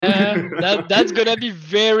That's gonna be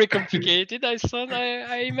very complicated, I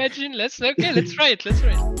imagine. Let's try it.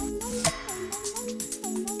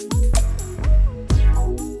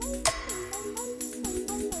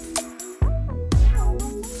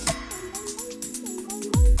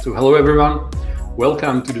 So hello everyone,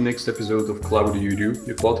 welcome to the next episode of Cloud You Do,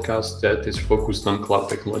 the podcast that is focused on cloud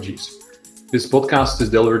technologies. This podcast is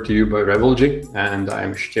delivered to you by Revelgy, and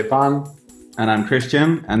I'm Stepan. And I'm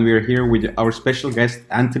Christian, and we are here with our special guest,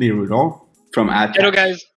 Anthony Rudolph from AdCash. Hello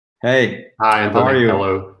guys. Hey. Hi Anthony, how are you?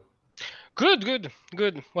 Hello.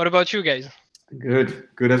 Good. What about you guys? Good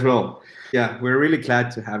as well. Yeah, we're really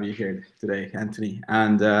glad to have you here today, Anthony.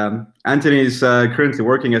 And Anthony is currently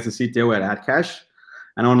working as a CTO at AdCash,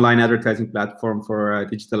 an online advertising platform for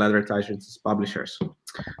digital advertisers and publishers.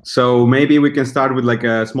 So maybe we can start with like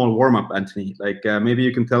a small warm-up, Anthony. Like maybe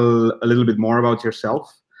you can tell a little bit more about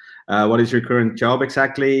yourself. What is your current job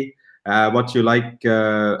exactly? What you like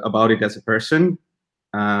about it as a person?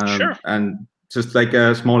 Sure. And just like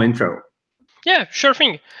a small intro. Yeah, sure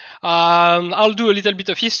thing. I'll do a little bit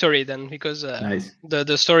of history then, because Nice.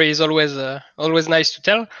 the story is always nice to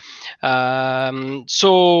tell.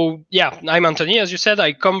 So yeah, I'm Anthony, as you said.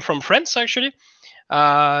 I come from France actually.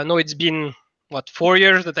 No, it's been 4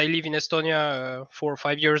 years that I live in Estonia, 4 or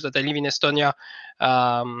 5 years that I live in Estonia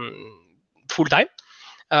full time.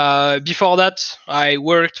 Before that, I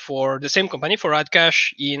worked for the same company, for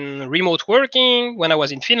AdCash, in remote working when I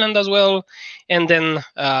was in Finland as well. And then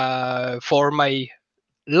for my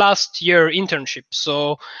last year internship.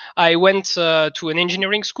 So I went to an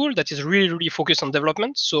engineering school that is really focused on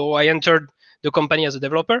development. So I entered the company as a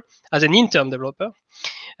developer, as an intern developer.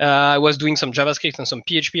 I was doing some JavaScript and some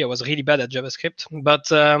PHP. I was really bad at JavaScript. But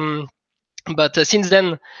since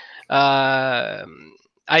then,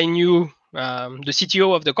 I knew the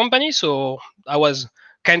CTO of the company, so I was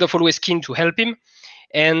kind of always keen to help him,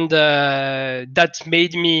 and that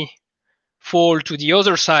made me fall to the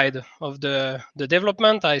other side of the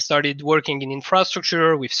development. I started working in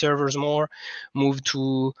infrastructure with servers more, moved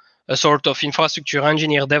to a sort of infrastructure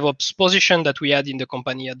engineer DevOps position that we had in the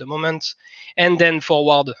company at the moment, and then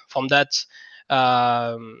forward from that,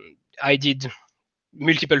 I did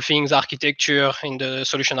multiple things, architecture in the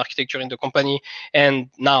solution architecture in the company, and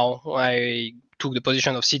now I took the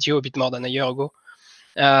position of CTO a bit more than a year ago,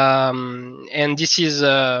 and this is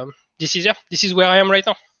where I am right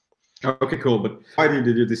now. Okay, cool. But why did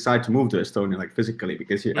you decide to move to Estonia, like physically?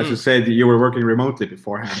 Because as you said, you were working remotely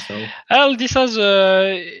beforehand. So well, this has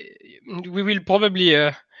we will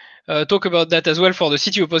probably talk about that as well for the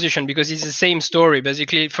CTO position, because it's the same story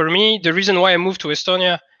basically. For me, the reason why I moved to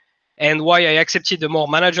Estonia and why I accepted the more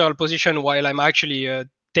managerial position while I'm actually a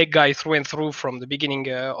tech guy through and through from the beginning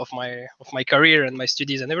of my career and my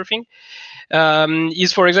studies and everything,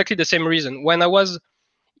 is for exactly the same reason. When I was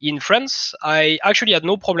in France, I actually had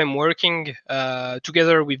no problem working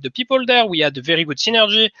together with the people there. We had a very good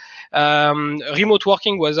synergy. Remote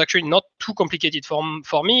working was actually not too complicated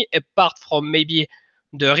for me, apart from maybe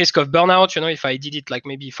the risk of burnout. If I did it like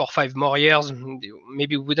maybe 4 or 5 more years,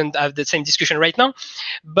 maybe we wouldn't have the same discussion right now.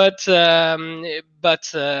 But I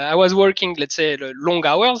was working, let's say, long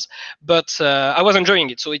hours, but I was enjoying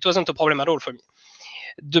it, so it wasn't a problem at all for me.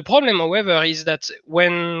 The problem, however, is that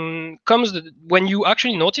when you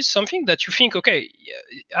actually notice something that you think, okay,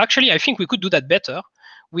 actually, I think we could do that better.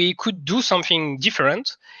 We could do something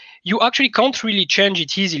different. You actually can't really change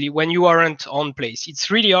it easily when you aren't on place.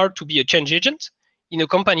 It's really hard to be a change agent in a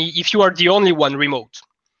company if you are the only one remote.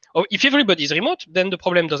 Or if everybody is remote, then the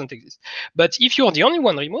problem doesn't exist. But if you're the only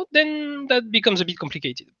one remote, then that becomes a bit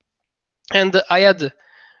complicated. And I had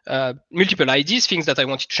multiple ideas, things that I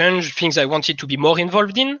wanted to change, things I wanted to be more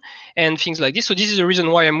involved in, and things like this. So this is the reason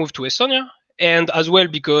why I moved to Estonia, and as well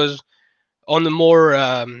because on a more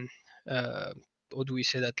how do we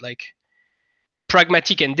say that, like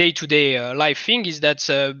pragmatic and day-to-day life thing, is that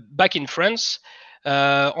back in France,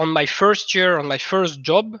 on my first year, on my first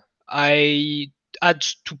job, I had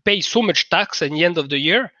to pay so much tax at the end of the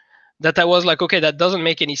year that I was like, okay, that doesn't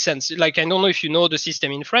make any sense. Like, I don't know if you know the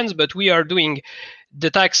system in France, but we are doing, the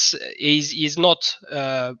tax is not,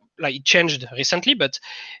 like it changed recently, but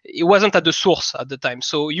it wasn't at the source at the time.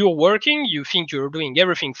 So you're working, you think you're doing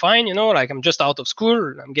everything fine, like I'm just out of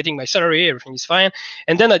school, I'm getting my salary, everything is fine.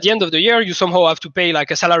 And then at the end of the year, you somehow have to pay like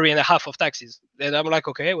a salary and a half of taxes. And I'm like,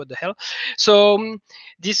 okay, what the hell? So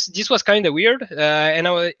this was kind of weird.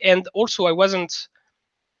 And also I wasn't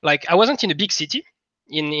in a big city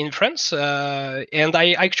in France, and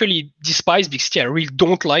I actually despise big city. I really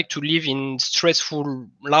don't like to live in stressful,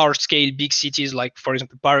 large-scale big cities like, for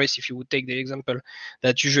example, Paris. If you would take the example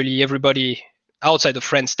that usually everybody outside of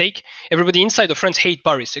France take. Everybody inside of France hate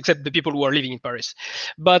Paris, except the people who are living in Paris.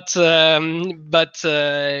 But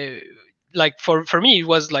like for me, it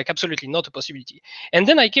was like absolutely not a possibility. And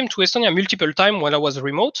then I came to Estonia multiple times when I was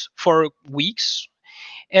remote for weeks,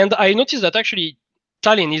 and I noticed that actually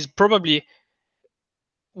Tallinn is probably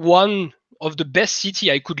one of the best city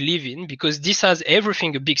I could live in, because this has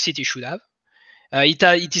everything a big city should have.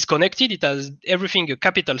 It is connected. It has everything a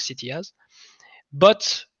capital city has,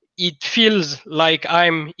 but it feels like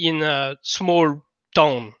I'm in a small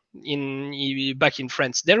town back in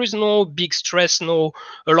France. There is no big stress, a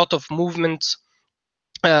lot of movement.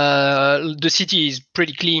 The city is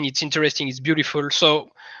pretty clean. It's interesting. It's beautiful. So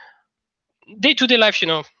day-to-day life,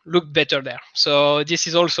 looked better there. So this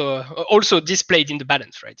is also displayed in the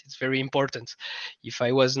balance, right? It's very important. If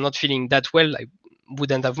I was not feeling that well, I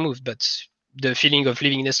wouldn't have moved. But the feeling of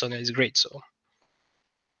living in Estonia is great. So,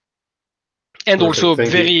 and Perfect. also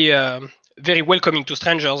very welcoming to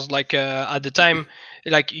strangers. Like at the time,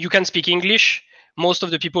 like you can speak English, most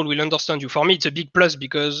of the people will understand you. For me, it's a big plus,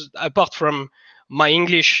 because apart from my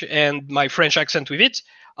English and my French accent with it,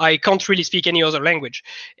 I can't really speak any other language,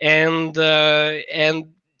 and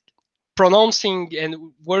pronouncing and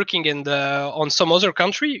working on some other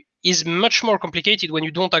country is much more complicated when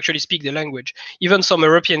you don't actually speak the language. Even some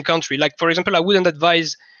European country, like for example, I wouldn't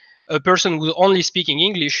advise a person who's only speaking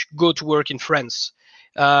English go to work in France.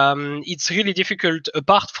 It's really difficult,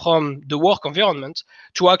 apart from the work environment,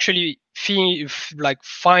 to actually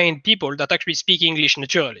find people that actually speak English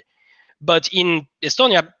naturally. But in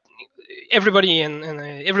Estonia, everybody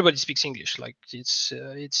everybody speaks English. Like it's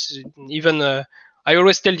even I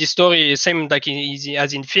always tell this story, same like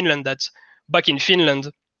as in Finland, that back in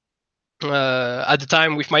Finland at the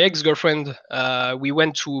time with my ex-girlfriend, we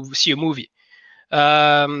went to see a movie.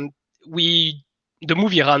 The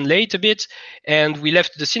movie ran late a bit, and we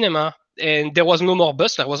left the cinema, and there was no more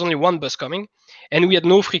bus. There was only one bus coming, and we had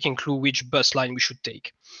no freaking clue which bus line we should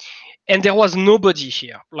take. And there was nobody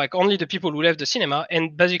here, like only the people who left the cinema.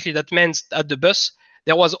 And basically that meant at the bus,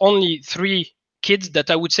 there was only 3 kids that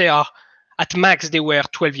I would say are, at max, they were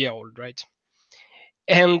 12-year-old, right?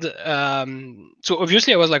 And so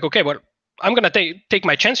obviously I was like, okay, well, I'm going to take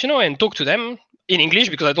my chance, and talk to them in English,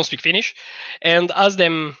 because I don't speak Finnish, and ask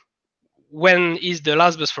them when is the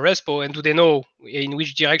last bus for Espoo, and do they know in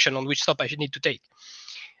which direction, on which stop I should need to take.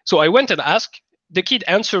 So I went and asked. The kid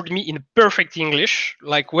answered me in perfect English,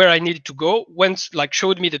 like where I needed to go,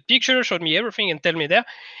 showed me the picture, showed me everything, and tell me there.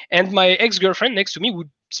 And my ex-girlfriend next to me, who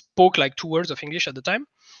spoke like 2 words of English at the time,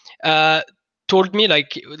 told me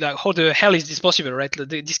like how the hell is this possible, right?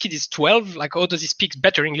 This kid is 12, like how does he speak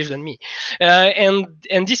better English than me? And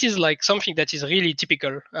this is like something that is really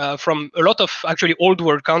typical from a lot of actually old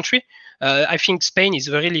world country. I think Spain is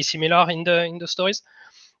really similar in the stories.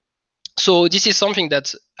 So this is something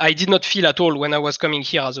that I did not feel at all when I was coming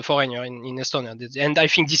here as a foreigner in Estonia. And I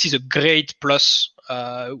think this is a great plus,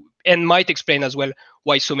 and might explain as well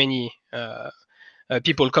why so many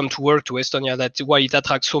people come to work to Estonia, why it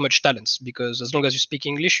attracts so much talents, because as long as you speak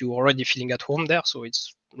English, you're already feeling at home there. So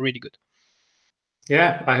it's really good.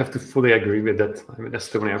 Yeah, I have to fully agree with that. I'm in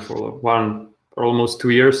Estonia for almost 2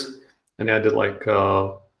 years, and I did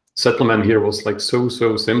settlement here was like so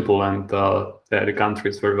simple, and the country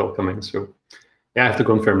is very welcoming. So yeah, I have to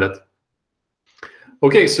confirm that.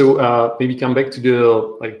 Okay, so maybe come back to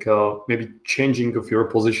the maybe changing of your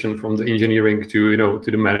position from the engineering to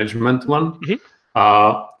to the management one. Mm-hmm.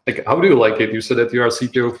 How do you like it? You said that you are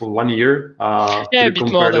CTO for 1 year. Yeah, a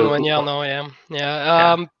bit more than 1 year now.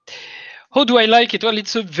 Yeah. How do I like it? Well,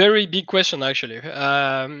 it's a very big question actually.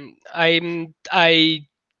 I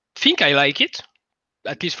think I like it.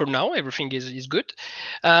 At least for now, everything is good.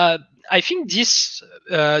 I think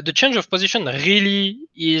the change of position really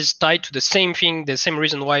is tied to the same thing, the same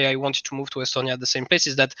reason why I wanted to move to Estonia at the same place,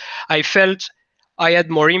 is that I felt I had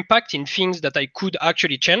more impact in things that I could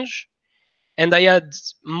actually change. And I had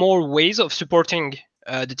more ways of supporting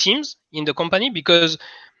the teams in the company, because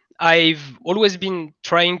I've always been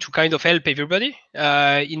trying to kind of help everybody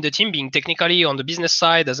in the team, being technically on the business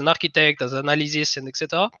side, as an architect, as analysis, and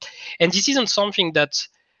etc. And this isn't something that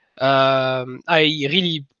I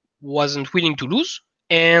really wasn't willing to lose.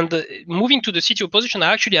 And moving to the CTO position,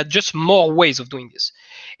 I actually had just more ways of doing this.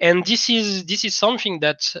 And this is something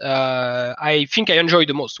that I think I enjoy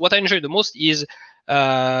the most. What I enjoy the most is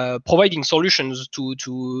providing solutions to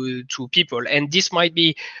people, and this might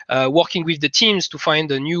be working with the teams to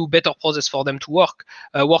find a new, better process for them to work,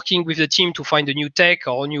 working with the team to find a new tech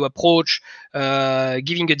or a new approach,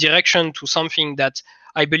 giving a direction to something that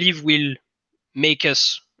I believe will make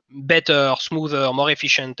us better, smoother, more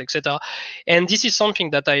efficient, etc. And this is something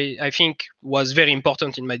that I think was very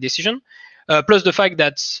important in my decision. Plus the fact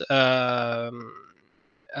that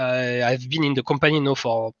I've been in the company now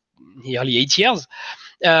for nearly 8 years,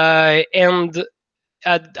 and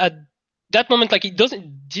at that moment, like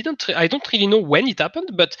I don't really know when it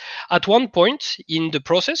happened, but at one point in the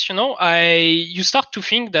process, you start to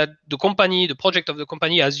think that the company, the project of the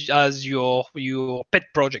company, as your pet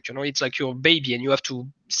project. It's like your baby, and you have to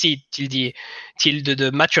see it till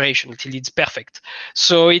the maturation, till it's perfect.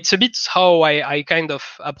 So it's a bit how I kind of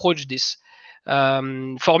approach this. For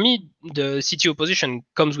me, the CTO position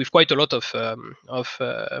comes with quite a lot of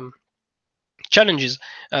challenges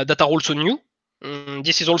that are also new.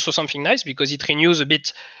 This is also something nice because it renews a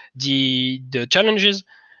bit the challenges.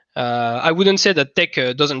 I wouldn't say that tech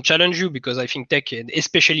doesn't challenge you, because I think tech,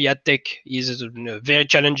 especially ad tech, is a very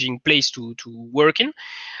challenging place to work in.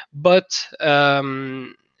 But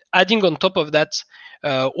adding on top of that,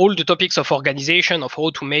 all the topics of organization, of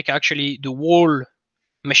how to make actually the whole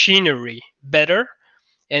machinery better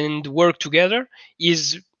and work together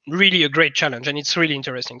is really a great challenge, and it's really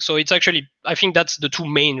interesting. So it's actually, I think that's the two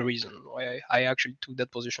main reasons why I actually took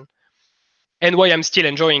that position, and why I'm still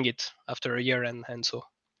enjoying it after a year and so.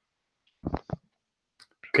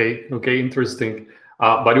 Okay, interesting.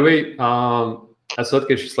 By the way,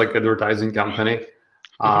 Advercash is like advertising company.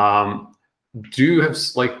 Do you have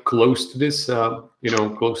like close to this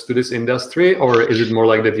industry, or is it more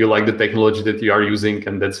like that you like the technology that you are using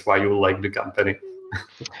and that's why you like the company?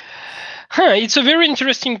 It's a very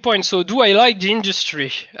interesting point. So do I like the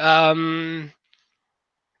industry? The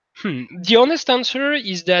honest answer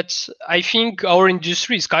is that I think our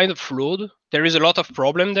industry is kind of flawed. There is a lot of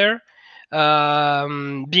problem there,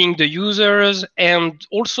 being the users, and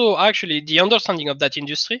also actually the understanding of that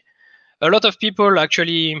industry. A lot of people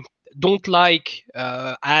actually don't like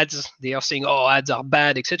ads. They are saying, oh, ads are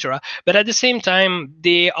bad, etc. But at the same time,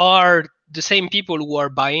 they are the same people who are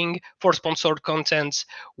buying for sponsored content,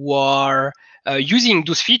 who are using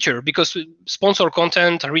those features, because sponsored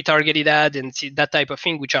content, retargeted ad, and that type of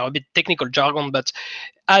thing, which are a bit technical jargon, but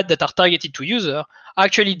ads that are targeted to user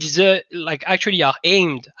actually are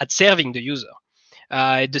aimed at serving the user.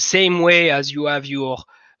 The same way as you have your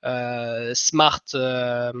smart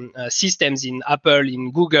systems in Apple,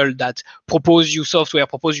 in Google, that propose you software,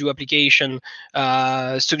 propose you application,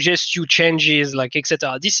 suggest you changes, like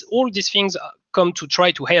etc. All these things come to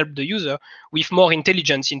try to help the user with more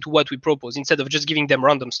intelligence into what we propose, instead of just giving them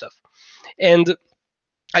random stuff. And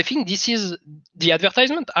I think this is the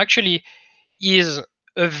advertisement actually is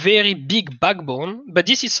a very big backbone, but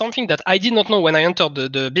this is something that I did not know when I entered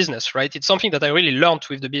the business, right? It's something that I really learned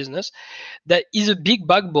with the business, that is a big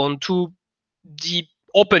backbone to the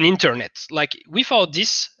open internet. Like without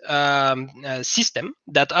this system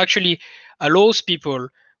that actually allows people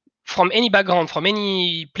from any background, from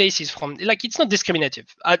any places, it's not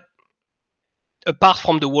discriminative. Apart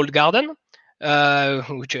from the walled garden,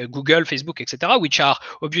 which Google, Facebook, etc., which are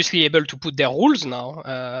obviously able to put their rules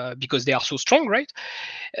now because they are so strong, right?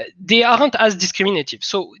 They aren't as discriminative.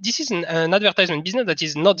 So this is an advertisement business that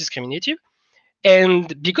is not discriminative,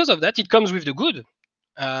 and because of that, it comes with the good.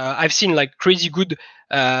 I've seen like crazy good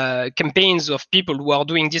campaigns of people who are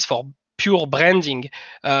doing this for pure branding,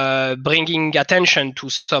 bringing attention to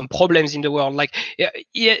some problems in the world. Like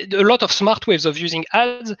a lot of smart ways of using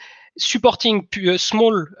ads, supporting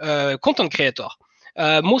small content creator.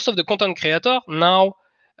 Most of the content creator now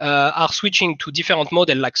are switching to different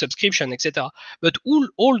model like subscription, etc. But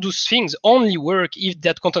all those things only work if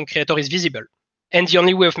that content creator is visible. And the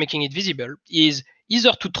only way of making it visible is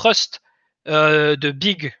either to trust the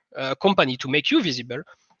big company to make you visible.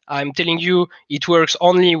 I'm telling you, it works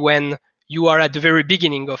only when you are at the very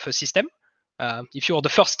beginning of a system. If you're the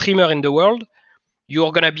first streamer in the world,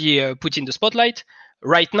 you're going to be put in the spotlight.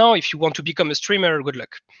 Right now, if you want to become a streamer, good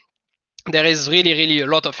luck. There is really, really a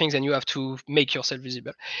lot of things, and you have to make yourself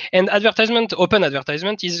visible. And advertisement, open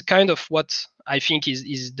advertisement, is kind of what I think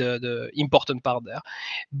is the important part there.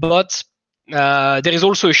 But there is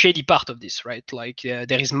also a shady part of this, right? Like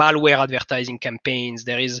there is malware advertising campaigns,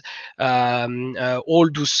 there is all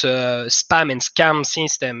those spam and scam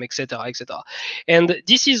system, etc., etc. And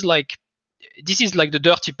this is like the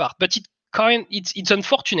dirty part, but it's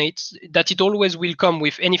unfortunate that it always will come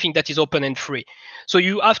with anything that is open and free. So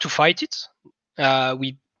you have to fight it.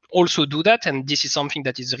 We also do that, and this is something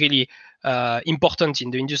that is really important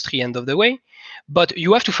in the industry end of the way. But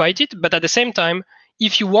you have to fight it. But at the same time,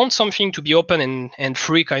 if you want something to be open and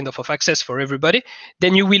free kind of access for everybody,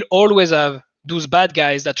 then you will always have those bad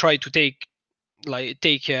guys that try to take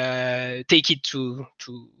it to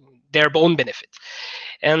their own benefit.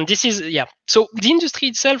 And this is, yeah. So the industry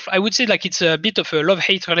itself, I would say like it's a bit of a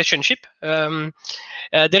love-hate relationship. There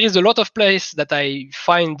is a lot of place that I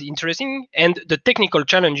find interesting, and the technical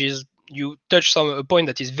challenges, you touched on a point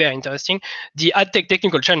that is very interesting. The ad tech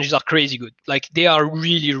technical challenges are crazy good. Like they are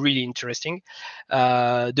really, really interesting.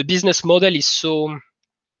 The business model is so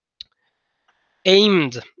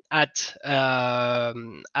aimed at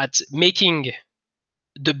making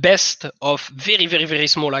the best of very, very, very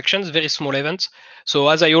small actions, very small events. So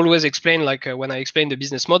as I always explain, like when I explain the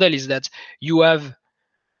business model, is that you have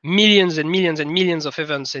millions and millions and millions of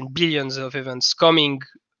events and billions of events coming,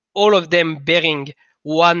 all of them bearing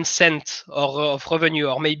 1 cent of revenue,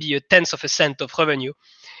 or maybe a tenth of a cent of revenue,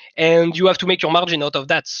 and you have to make your margin out of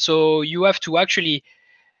that. So you have to actually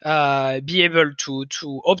be able to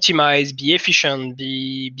optimize, be efficient,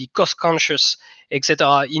 be cost conscious,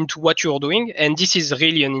 etc. into what you're doing, and this is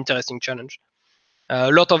really an interesting challenge.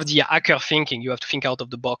 A lot of the hacker thinking, you have to think out of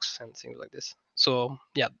the box and things like this. So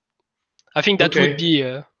yeah, I think that would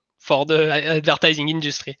be for the advertising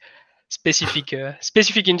industry, specific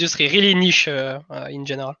industry, really niche in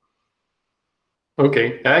general.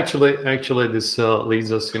 Okay, actually, this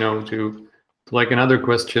leads us, to like another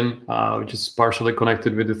question, which is partially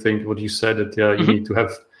connected with the thing what you said, that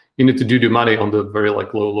you need to do the money on the very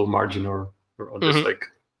like low margin or just like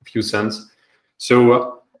a few cents.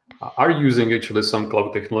 So are you using actually some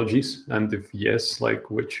cloud technologies, and if yes,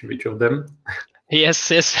 like which of them?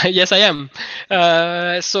 Yes, I am.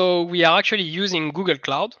 So we are actually using Google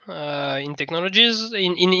Cloud in technologies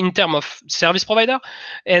in terms of service provider,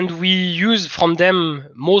 and we use from them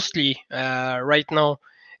mostly right now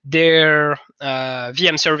their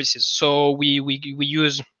VM services. So we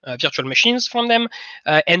use virtual machines from them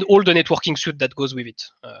and all the networking suite that goes with it,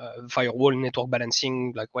 firewall, network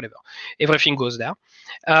balancing, like whatever, everything goes there.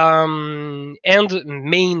 And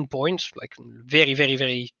main point, like very, very,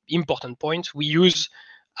 very important point, we use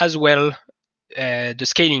as well the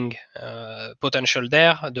scaling potential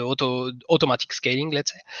there, the automatic scaling,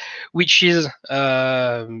 let's say, which is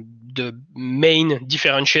the main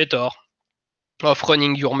differentiator of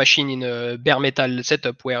running your machine in a bare metal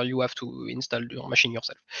setup where you have to install your machine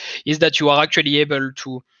yourself, is that you are actually able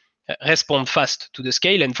to respond fast to the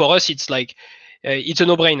scale. And for us, it's like it's a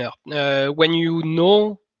no-brainer. When you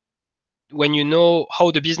know how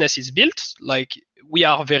the business is built, like we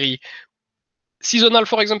are very seasonal,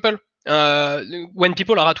 for example. When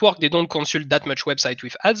people are at work, they don't consult that much website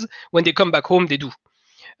with ads. When they come back home, they do.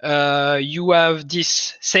 You have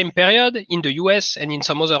this same period in the US and in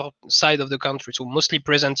some other side of the country, so mostly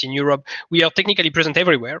present in Europe. We are technically present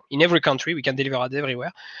everywhere, in every country. We can deliver ads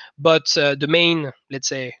everywhere. But the main, let's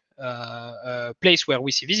say, place where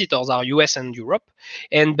we see visitors are US and Europe.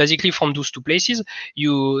 And basically from those two places,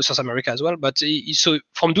 South America as well, but so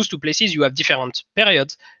from those two places, you have different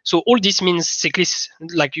periods. So all this means cyclists,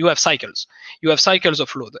 like you have cycles. You have cycles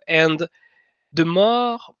of load. And the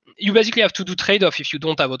more you basically have to do trade-off if you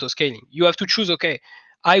don't have auto scaling. You have to choose, okay,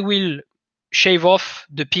 I will shave off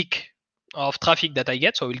the peak of traffic that I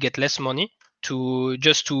get, so I will get less money to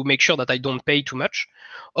make sure that I don't pay too much,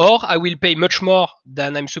 or I will pay much more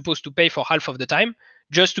than I'm supposed to pay for half of the time,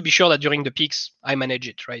 just to be sure that during the peaks I manage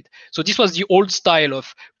it, right? So this was the old style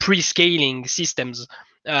of pre-scaling systems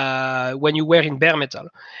when you were in bare metal.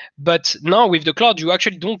 But now with the cloud, you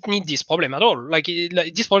actually don't need this problem at all. Like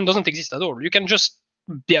this problem doesn't exist at all. You can just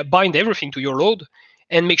bind everything to your load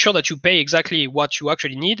and make sure that you pay exactly what you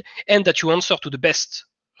actually need and that you answer to the best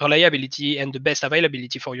reliability and the best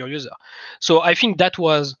availability for your user. So I think that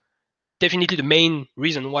was definitely the main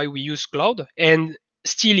reason why we use cloud, and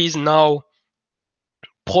still is now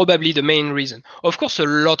probably the main reason. Of course, a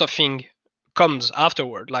lot of things comes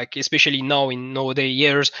afterward, like especially now in nowadays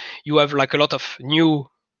years, you have like a lot of new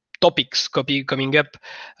topics coming up.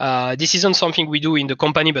 This isn't something we do in the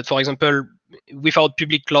company, but for example, without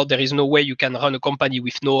public cloud, there is no way you can run a company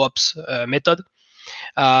with no ops method.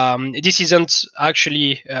 This isn't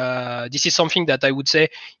actually, this is something that I would say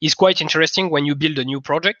is quite interesting when you build a new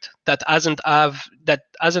project that hasn't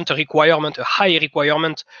a requirement, a high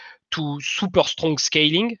requirement to super strong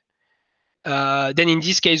scaling. Then in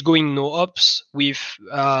this case, going no ops with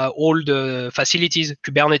all the facilities,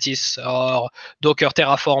 Kubernetes or Docker,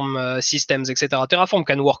 Terraform systems, etc. Terraform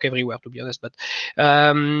can work everywhere, to be honest,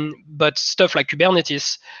 but stuff like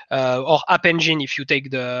Kubernetes or App Engine, if you take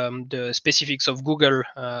the specifics of Google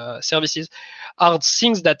services, are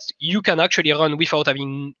things that you can actually run without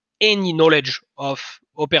having any knowledge of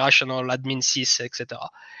operational admin sys, etc.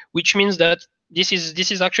 Which means that this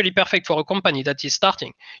is actually perfect for a company that is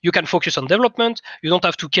starting. You can focus on development. You don't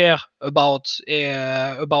have to care about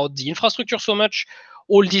the infrastructure so much.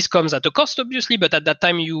 all this comes at a cost, obviously, but at that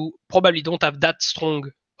time you probably don't have that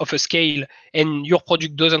strong of a scale, and your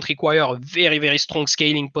product doesn't require a very, very strong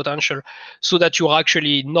scaling potential, so that you're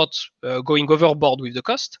actually not going overboard with the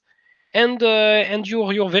cost. And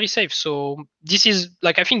you're very safe. So this is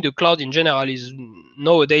like, I think the cloud in general is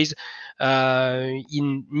nowadays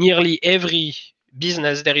in nearly every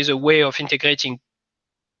business there is a way of integrating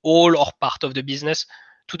all or part of the business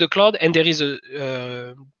to the cloud, and there is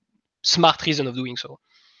a smart reason of doing so.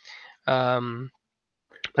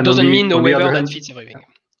 Doesn't mean however that fits everything.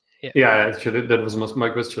 Yeah, actually that was my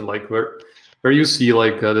question, like where you see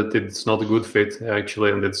like that it's not a good fit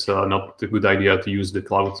actually, and it's not a good idea to use the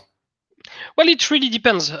cloud. Well, it really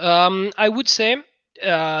depends. I would say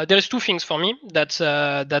there's two things for me that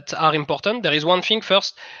are important. There is one thing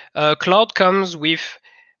first. Cloud comes with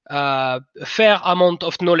a fair amount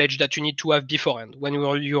of knowledge that you need to have beforehand when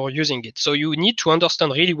you're using it. So you need to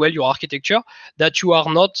understand really well your architecture, that you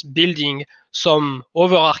are not building some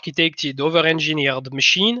over-architected, over-engineered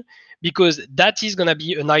machine, because that is going to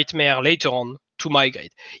be a nightmare later on to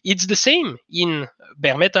migrate. It's the same in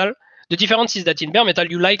bare metal. The difference is that in bare metal,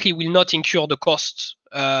 you likely will not incur the cost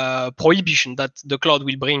prohibition that the cloud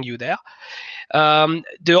will bring you there.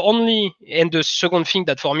 The second thing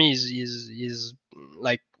that for me is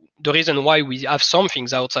like the reason why we have some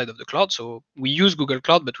things outside of the cloud. So we use Google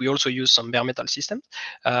Cloud, but we also use some bare metal systems.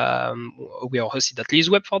 We are hosted at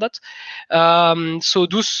LeaseWeb for that. So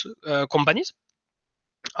those companies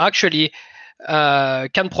actually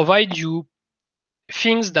can provide you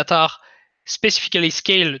things that are specifically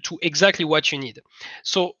scaled to exactly what you need.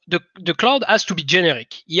 So the cloud has to be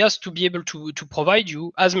generic. He has to be able to provide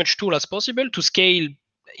you as much tool as possible to scale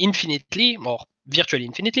infinitely, or virtually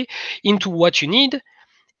infinitely, into what you need.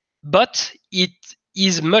 But it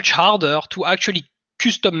is much harder to actually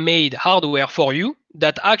custom-made hardware for you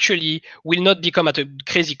that actually will not become at a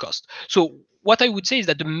crazy cost. So what I would say is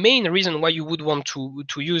that the main reason why you would want to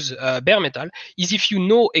use bare metal is if you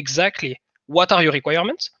know exactly what are your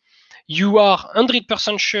requirements, you are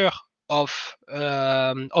 100% sure of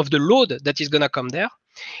the load that is going to come there,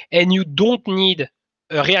 and you don't need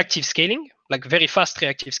a reactive scaling, like very fast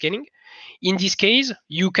reactive scaling. In this case,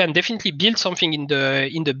 you can definitely build something in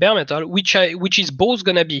the bare metal, which is both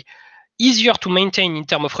going to be easier to maintain in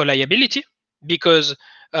terms of reliability, because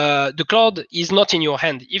the cloud is not in your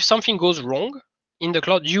hand. If something goes wrong in the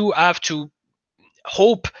cloud, you have to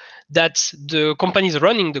hope that the companies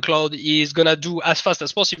running the cloud is going to do as fast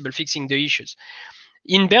as possible fixing the issues.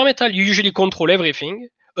 In bare metal, you usually control everything,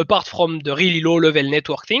 apart from the really low-level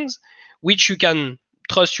network things, which you can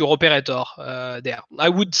trust your operator there. I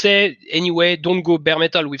would say, anyway, don't go bare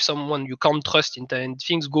metal with someone you can't trust, and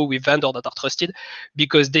things go with vendors that are trusted,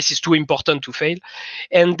 because this is too important to fail.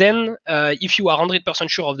 And then, if you are 100%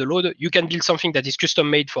 sure of the load, you can build something that is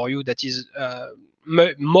custom-made for you, that is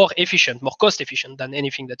more efficient, more cost-efficient than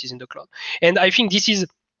anything that is in the cloud. And I think this is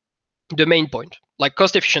the main point. Like,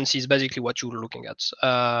 cost efficiency is basically what you're looking at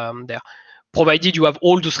there. Provided you have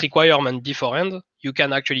all those requirements beforehand, you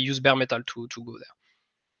can actually use bare metal to go there.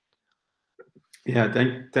 Yeah,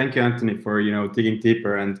 thank you, Anthony, for digging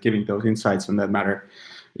deeper and giving those insights on that matter.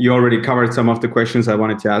 You already covered some of the questions I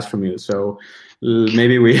wanted to ask from you, so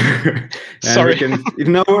maybe we. Sorry.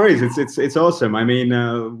 No worries. It's awesome. I mean,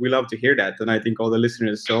 we love to hear that, and I think all the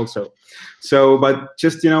listeners also. So, but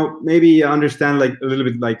just maybe understand like a little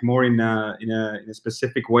bit like more in a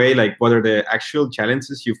specific way, like what are the actual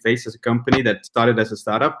challenges you face as a company that started as a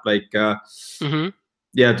startup? Like,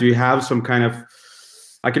 yeah, do you have some kind of?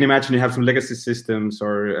 I can imagine you have some legacy systems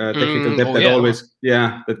or technical debt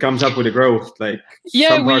that comes up with the growth, like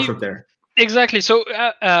some parts of there. Exactly. So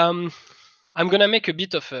I'm gonna make a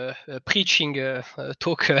bit of a preaching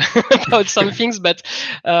talk about some things, but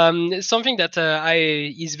something that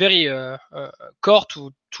is very core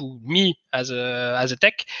to me as a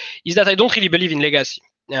tech is that I don't really believe in legacy.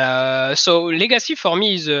 So legacy for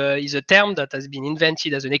me is a term that has been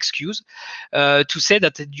invented as an excuse to say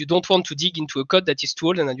that you don't want to dig into a code that is too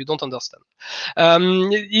old and that you don't understand.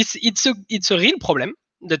 It's a real problem.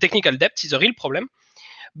 The technical debt is a real problem,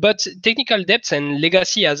 but technical debt and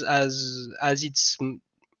legacy as it's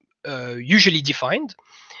usually defined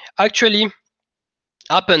actually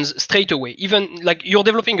happens straight away. Even like you're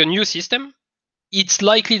developing a new system, it's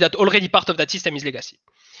likely that already part of that system is legacy,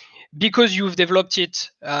 because you've developed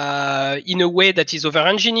it in a way that is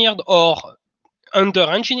over-engineered or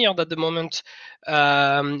under-engineered at the moment.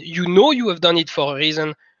 You have done it for a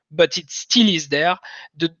reason, but it still is there.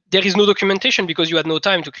 There is no documentation because you had no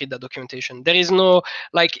time to create that documentation. There is no,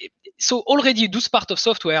 so already those part of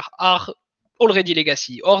software are already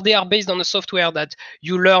legacy, or they are based on a software that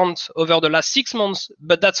you learned over the last 6 months,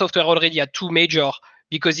 but that software already had 2 major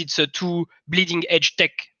because it's a 2 bleeding edge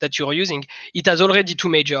tech that you're using. It has already 2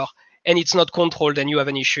 major and it's not controlled, and you have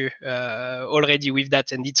an issue already with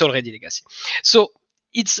that, and it's already legacy. So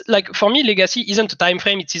it's like, for me, legacy isn't a time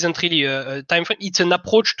frame. It isn't really a time frame. It's an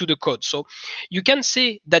approach to the code. So you can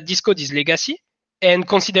say that this code is legacy and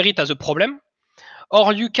consider it as a problem,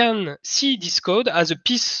 or you can see this code as a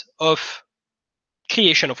piece of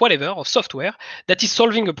creation of whatever, of software that is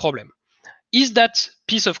solving a problem. Is that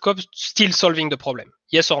piece of code still solving the problem?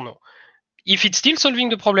 Yes or no? If it's still solving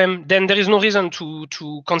the problem, then there is no reason to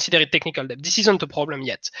consider it technical debt. This isn't a problem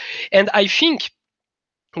yet. And I think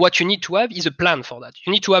what you need to have is a plan for that.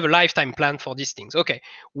 You need to have a lifetime plan for these things. Okay,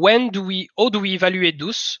 how do we evaluate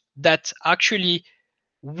those that actually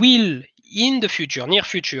will, in the future, near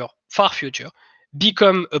future, far future,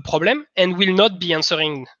 become a problem and will not be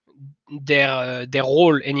answering their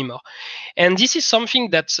role anymore? And this is something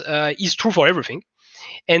that is true for everything.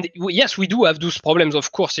 And yes, we do have those problems,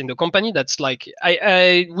 of course, in the company. That's like,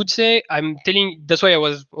 I would say, that's why I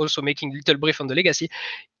was also making a little brief on the legacy.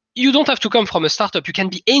 You don't have to come from a startup. You can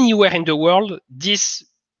be anywhere in the world. This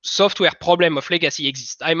software problem of legacy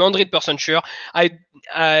exists. I'm 100% sure.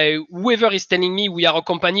 Whoever is telling me we are a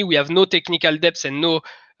company, we have no technical depth and no,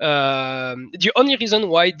 the only reason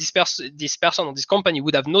why this person or this company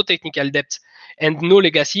would have no technical depth and no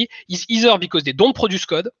legacy is either because they don't produce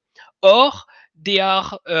code, or they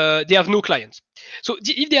have no clients. So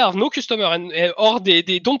if they have no customer or they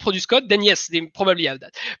don't produce code, then yes, they probably have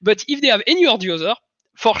that. But if they have any or the other,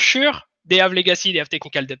 for sure they have legacy, they have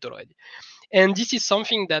technical debt already. And this is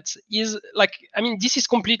something that is like, I mean, this is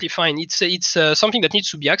completely fine. It's something that needs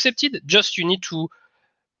to be accepted. Just you need to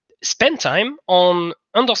spend time on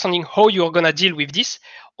understanding how you're gonna deal with this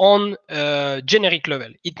on a generic level.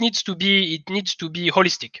 It needs to be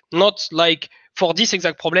holistic, not like for this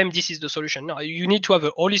exact problem, this is the solution. No, you need to have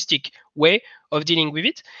a holistic way of dealing with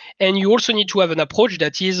it, and you also need to have an approach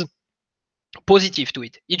that is positive to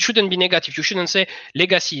it. It shouldn't be negative. You shouldn't say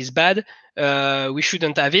legacy is bad, we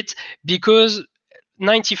shouldn't have it, because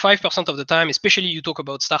 95% of the time, especially you talk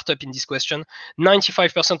about startup in this question,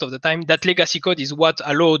 95% of the time that legacy code is what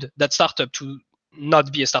allowed that startup to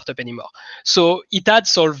not be a startup anymore. So it had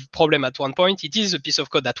solved problem at one point. It is a piece of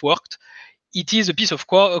code that worked. It is a piece of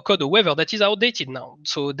code, however, that is outdated now.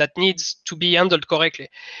 So that needs to be handled correctly.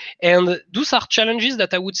 And those are challenges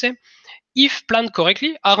that I would say, if planned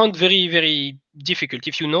correctly, aren't very, very difficult.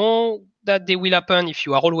 If you know that they will happen, if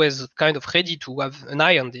you are always kind of ready to have an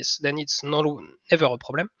eye on this, then it's never a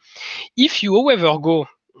problem. If you, however, go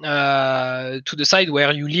to the side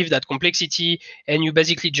where you leave that complexity and you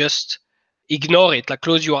basically just ignore it, like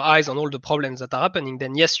close your eyes on all the problems that are happening,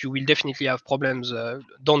 then yes, you will definitely have problems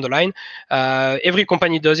down the line. Every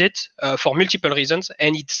company does it for multiple reasons,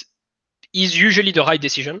 and it is usually the right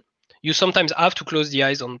decision. You sometimes have to close the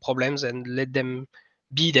eyes on problems and let them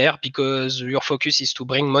be there because your focus is to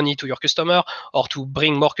bring money to your customer or to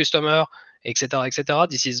bring more customer, etc., etc.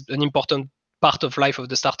 This is an important part of life of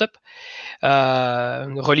the startup.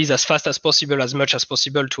 Release as fast as possible, as much as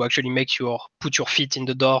possible, to actually put your feet in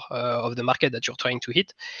the door of the market that you're trying to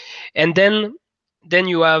hit. And then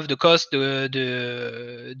you have the cost,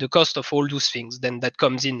 the cost of all those things, then that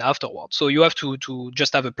comes in afterwards. So you have to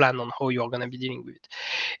just have a plan on how you're going to be dealing with it.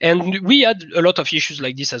 And we had a lot of issues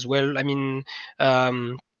like this as well. I mean,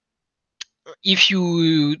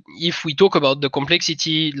 if we talk about the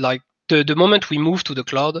complexity, like the moment we moved to the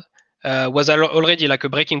cloud was already like a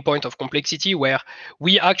breaking point of complexity, where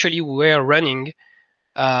we actually were running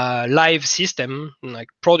live system, like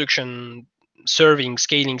production serving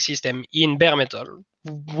scaling system in bare metal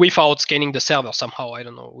without scaling the server somehow. I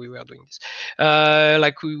don't know, we were doing this.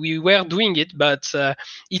 Like we were doing it, but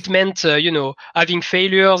it meant, having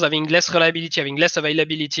failures, having less reliability, having less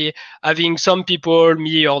availability, having some people,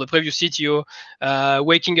 me or the previous CTO,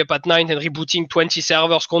 waking up at night and rebooting 20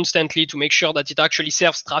 servers constantly to make sure that it actually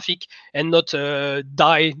serves traffic and not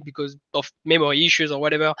die because of memory issues or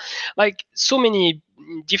whatever. Like so many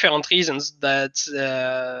different reasons that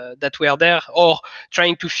were there, or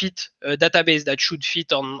trying to fit a database that should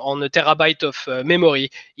fit on a terabyte of memory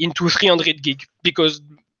into 300 gig because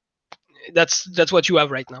that's what you have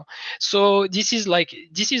right now. So this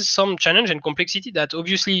is some challenge and complexity that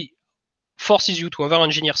obviously forces you to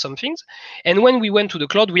over-engineer some things. And when we went to the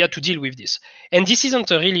cloud, we had to deal with this. And this isn't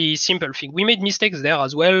a really simple thing. We made mistakes there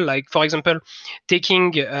as well. Like, for example,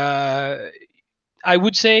 taking, I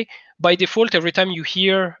would say, by default, every time you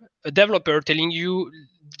hear a developer giving you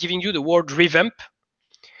the word revamp,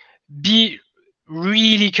 be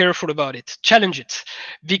really careful about it. Challenge it.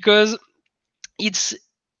 Because it's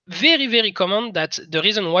very, very common that the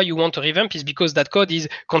reason why you want to revamp is because that code is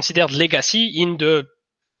considered legacy in the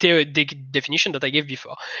definition that I gave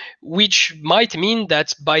before, which might mean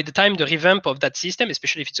that by the time the revamp of that system,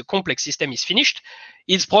 especially if it's a complex system, is finished,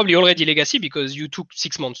 it's probably already legacy because you took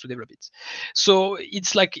 6 months to develop it. So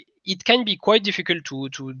it's like it can be quite difficult to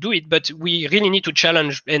do it, but we really need to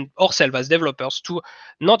challenge ourselves as developers to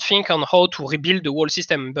not think on how to rebuild the whole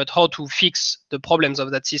system, but how to fix the problems of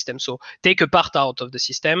that system. So take a part out of the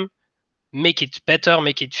system, make it better,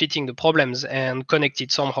 make it fitting the problems, and connect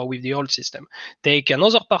it somehow with the old system. Take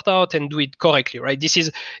another part out and do it correctly, right? This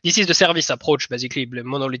is the service approach, basically, the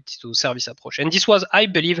monolith to service approach. And this was, I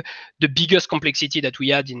believe, the biggest complexity that we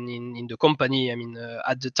had in the company. I mean,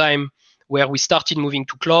 at the time where we started moving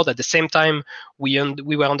to cloud, at the same time, we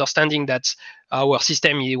were understanding that our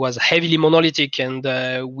system was heavily monolithic and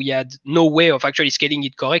we had no way of actually scaling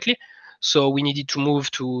it correctly. So we needed to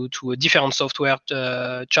move to a different software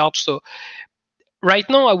charge. So right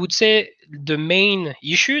now, I would say the main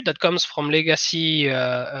issue that comes from legacy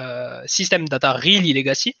systems that are really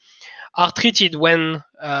legacy are treated when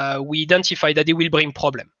we identify that they will bring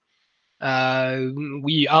problem.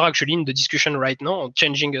 We are actually in the discussion right now on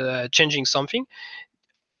changing something.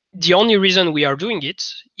 The only reason we are doing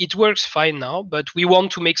it works fine now, but we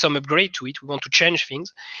want to make some upgrade to it. We want to change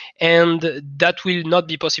things. And that will not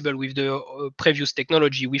be possible with the previous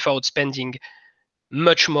technology without spending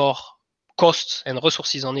much more costs and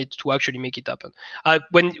resources on it to actually make it happen.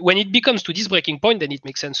 When it becomes to this breaking point, then it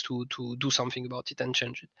makes sense to do something about it and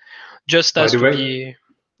change it. Just as to be,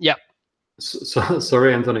 yeah. So,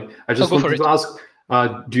 sorry, Anthony. I just wanted to ask,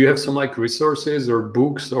 do you have some like resources or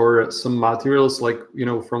books or some materials like, you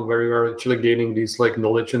know, from where you are actually gaining these like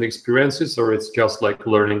knowledge and experiences, or it's just like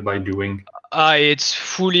learning by doing? It's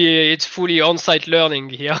fully on-site learning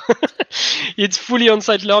here. It's fully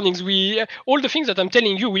on-site learnings. All the things that I'm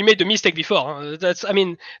telling you, we made the mistake before.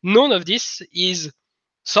 None of this is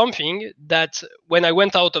something that when I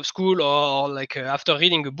went out of school or like after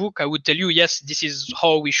reading a book, I would tell you, yes, this is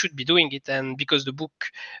how we should be doing it. And because the book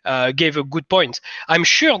gave a good point, I'm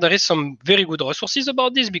sure there is some very good resources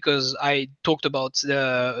about this because I talked about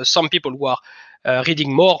some people who are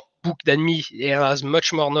reading more book than me and has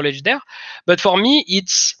much more knowledge there. But for me,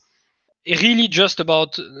 it's really just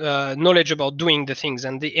about knowledge about doing the things.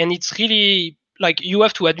 And it's really like you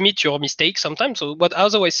have to admit your mistakes sometimes. So what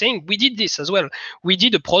as I was saying, we did this as well. We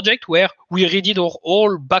did a project where we redid our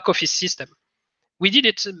whole back office system. We did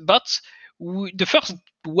it, but the first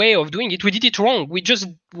way of doing it, we did it wrong. We just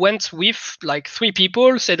went with like 3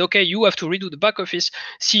 people, said, okay, you have to redo the back office.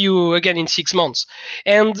 See you again in 6 months.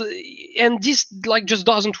 And this like just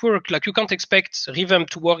doesn't work. Like you can't expect revamp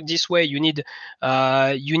to work this way. You need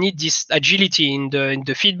this agility in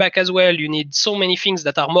the feedback as well. You need so many things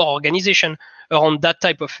that are more organization around that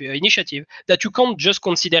type of initiative that you can't just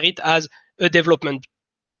consider it as a development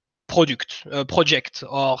project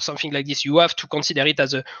or something like this. You have to consider it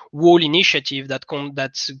as a whole initiative that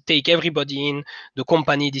take everybody in the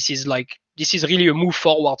company. This is really a move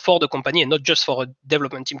forward for the company and not just for a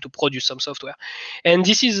development team to produce some software. And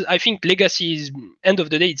this is, I think, legacy is, end of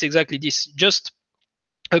the day, it's exactly this, just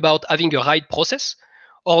about having a right process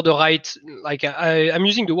or the right, like I'm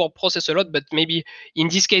using the word process a lot, but maybe in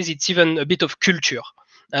this case, it's even a bit of culture.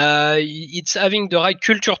 It's having the right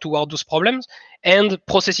culture toward those problems and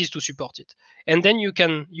processes to support it. And then you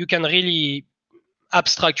can really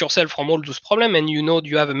abstract yourself from all those problems, and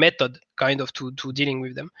you have a method kind of to dealing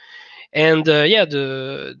with them. And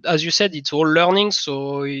as you said, it's all learning.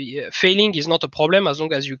 So failing is not a problem as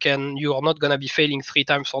long as you are not gonna be failing 3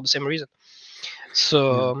 times for the same reason.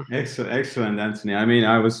 So yeah. Excellent, Anthony. I mean,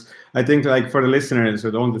 I think like for the listeners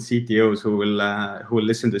or all the CTOs who will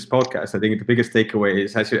listen to this podcast, I think the biggest takeaway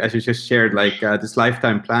is as you just shared, like this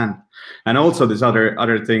lifetime plan, and also this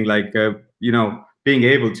other thing, like being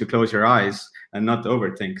able to close your eyes and not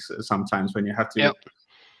overthink sometimes when you have to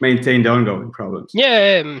maintain the ongoing problems.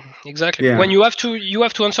 Yeah, exactly. Yeah. When you have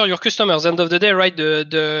to answer your customers, end of the day, right?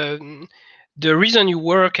 The reason you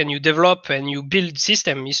work and you develop and you build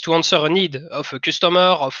system is to answer a need of a customer,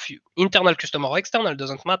 of internal customer or external,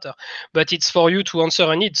 doesn't matter. But it's for you to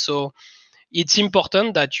answer a need. So it's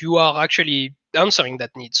important that you are actually answering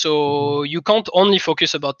that need. So you can't only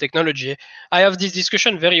focus about technology. I have this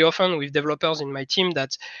discussion very often with developers in my team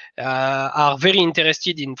that are very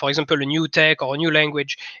interested in, for example, a new tech or a new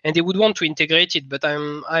language, and they would want to integrate it. But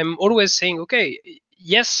I'm always saying, okay,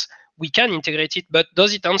 yes, we can integrate it, but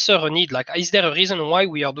does it answer a need? Like, is there a reason why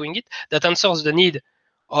we are doing it that answers the need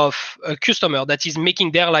of a customer that is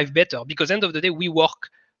making their life better? Because end of the day, we work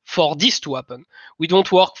for this to happen. We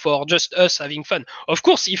don't work for just us having fun. Of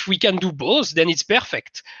course, if we can do both, then it's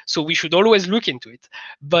perfect. So we should always look into it.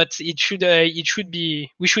 But we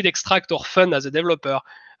should extract our fun as a developer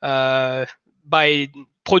by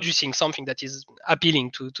producing something that is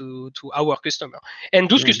appealing to our customer. And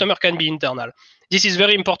those customers can be internal. This is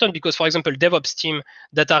very important because, for example, DevOps team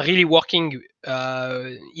that are really working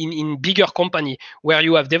in bigger company where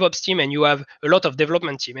you have DevOps team and you have a lot of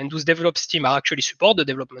development team, and those DevOps team are actually support the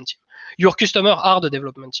development team. Your customer are the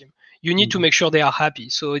development team. You need to make sure they are happy.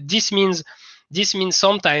 So this means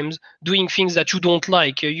sometimes doing things that you don't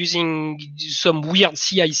like, using some weird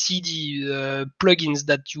CI/CD plugins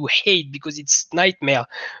that you hate because it's nightmare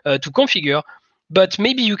to configure. But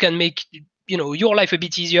maybe you can make your life a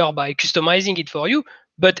bit easier by customizing it for you.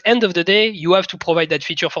 But end of the day, you have to provide that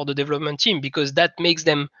feature for the development team because that makes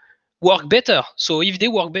them work better. So if they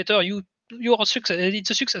work better, you're a success. It's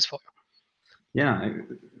a success for you. Yeah,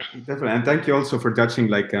 definitely. And thank you also for touching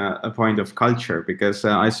like a point of culture, because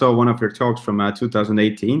I saw one of your talks from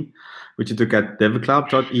 2018, which you took at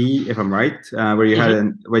devclub.e, if I'm right, where you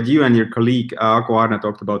had where you and your colleague Aku Arna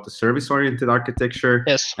talked about the service-oriented architecture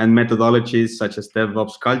and methodologies such as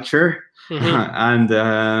DevOps culture, and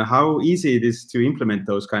how easy it is to implement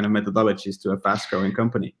those kind of methodologies to a fast-growing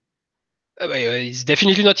company. It's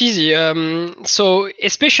definitely not easy. So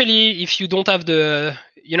especially if you don't have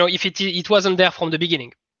if it wasn't there from the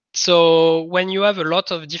beginning. So when you have a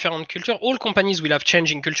lot of different culture, all companies will have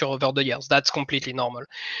changing culture over the years. That's completely normal.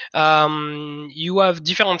 You have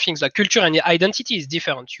different things like culture and identity is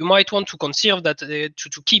different. You might want to conserve that,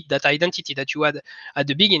 to keep that identity that you had at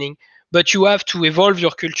the beginning, but you have to evolve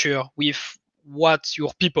your culture with what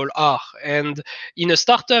your people are. And in a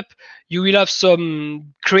startup, you will have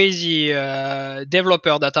some crazy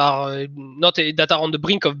developer that are on the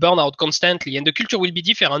brink of burnout constantly, and the culture will be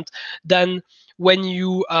different than when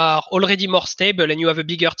you are already more stable and you have a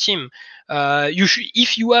bigger team.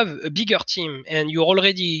 If you have a bigger team and you're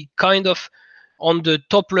already kind of on the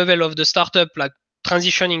top level of the startup, like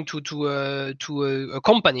transitioning to a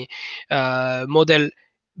company model,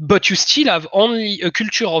 but you still have only a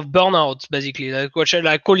culture of burnout, basically. Like what shall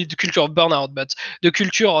I call it? The culture of burnout, but the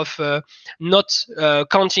culture of not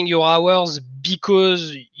counting your hours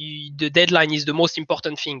because the deadline is the most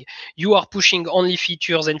important thing. You are pushing only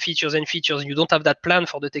features and features and features. You don't have that plan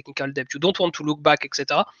for the technical depth. You don't want to look back,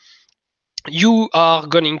 etc. You are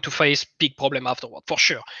going to face big problem afterward, for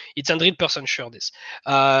sure. It's 100% sure this.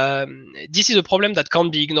 This is a problem that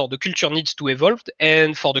can't be ignored. The culture needs to evolve,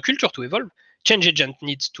 and for the culture to evolve, change agent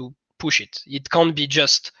needs to push it. It can't be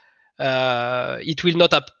just, it will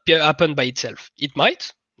not happen by itself. It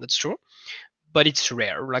might, that's true, but it's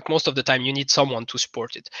rare. Like most of the time, you need someone to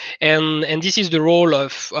support it. And this is the role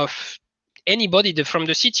of anybody, from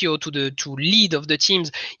the CTO to lead of the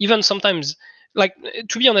teams. Even sometimes, like,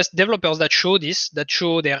 to be honest, developers that show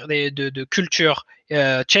the culture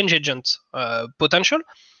change agent potential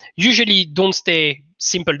usually don't stay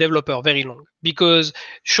simple developer very long, because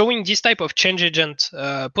showing this type of change agent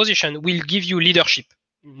position will give you leadership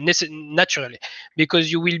naturally,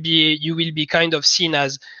 because you will be kind of seen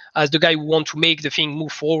as the guy who want to make the thing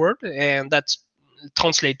move forward, and that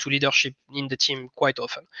translates to leadership in the team quite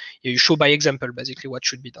often. You show by example basically what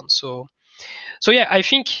should be done. So yeah, I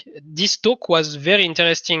think this talk was very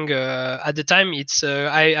interesting at the time.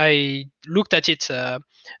 I looked at it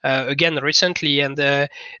again recently, and there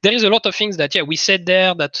is a lot of things that we said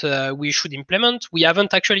there that we should implement. We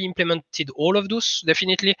haven't actually implemented all of those,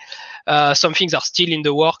 definitely. Some things are still in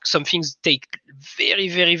the work. Some things take very,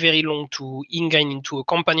 very, very long to ingrain into a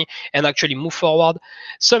company and actually move forward.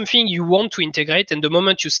 Something you want to integrate, and the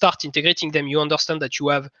moment you start integrating them, you understand that you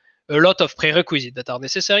have a lot of prerequisites that are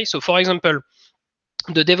necessary. So, for example,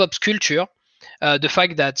 the DevOps culture, the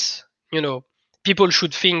fact that people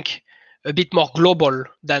should think a bit more global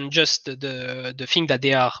than just the thing that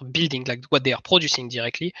they are building, like what they are producing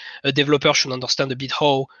directly. A developer should understand a bit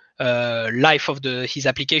how life of his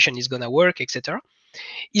application is gonna work, etc.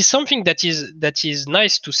 Is something that is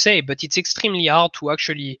nice to say, but it's extremely hard to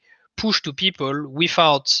actually push to people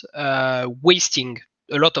without wasting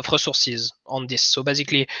a lot of resources on this. So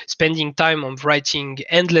basically spending time on writing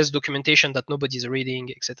endless documentation that nobody's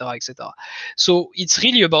reading, etc., etc. So it's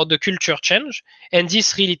really about the culture change, and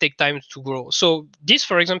this really takes time to grow. So this,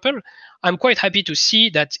 for example, I'm quite happy to see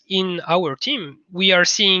that in our team, we are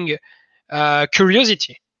seeing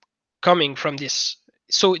curiosity coming from this.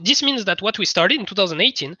 So this means that what we started in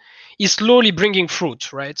 2018 is slowly bringing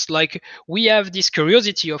fruit, right? It's like we have this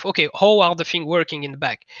curiosity of, okay, how are the things working in the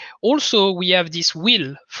back? Also, we have this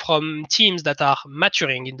will from teams that are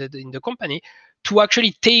maturing in the company to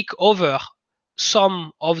actually take over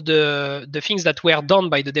some of the things that were done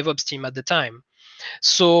by the DevOps team at the time.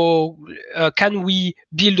 So can we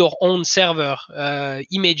build our own server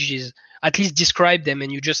images, at least describe them,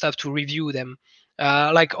 and you just have to review them?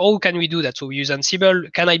 Like, how can we do that? So we use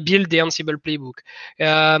Ansible. Can I build the Ansible playbook?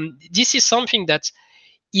 This is something that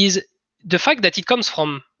is the fact that it comes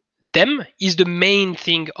from them is the main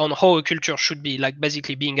thing on how a culture should be, like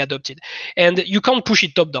basically being adopted. And you can't push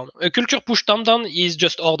it top down. A culture pushed top down is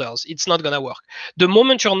just orders. It's not gonna work. The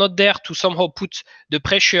moment you're not there to somehow put the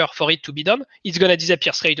pressure for it to be done, it's gonna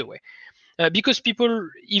disappear straight away. Because people,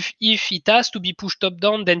 if it has to be pushed top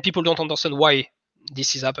down, then people don't understand why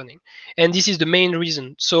this is happening. And this is the main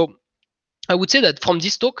reason. So I would say that from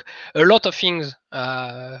this talk, a lot of things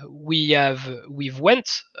we've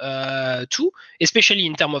went to, especially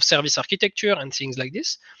in terms of service architecture and things like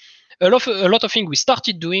this. A lot of things we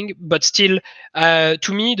started doing, but still,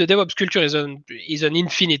 to me, the DevOps culture is an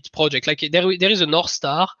infinite project. Like there is a North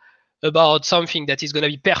Star about something that is going to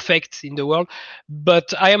be perfect in the world,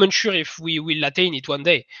 but I am unsure if we will attain it one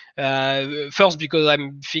day. First, because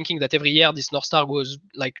I'm thinking that every year this North Star goes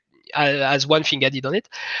like as one thing added on it,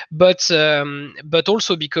 but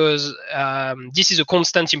also because this is a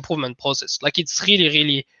constant improvement process. Like it's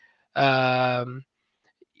really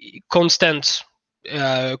constant,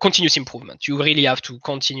 continuous improvement. You really have to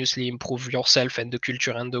continuously improve yourself and the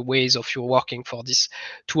culture and the ways of your working for this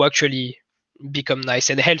to actually become nice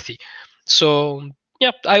and healthy. So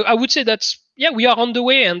yeah, I would say that's we are on the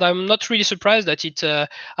way, and I'm not really surprised that it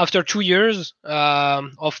after 2 years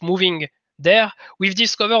of moving there, we've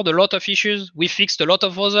discovered a lot of issues. We fixed a lot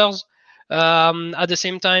of others. At the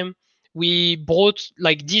same time, we brought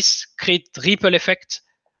like this great ripple effect,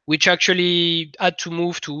 which actually had to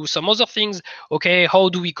move to some other things. Okay, how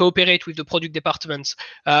do we cooperate with the product departments?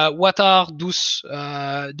 What are those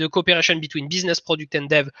the cooperation between business, product, and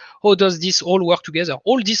dev? How does this all work together?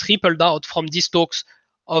 All this rippled out from these talks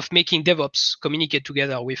of making DevOps communicate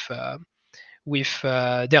together with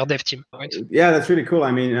their dev team. Right? Yeah, that's really cool.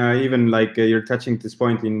 I mean, even like you're touching this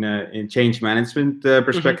point in change management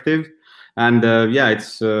perspective. Mm-hmm. And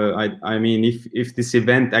it's I mean, if this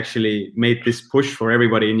event actually made this push for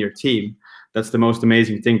everybody in your team, that's the most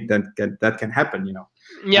amazing thing that can happen, you know.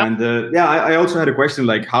 Yeah. And I also had a question,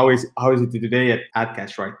 like how is it today at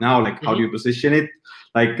AdCash right now? Like how do you position it?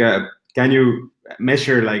 Like can you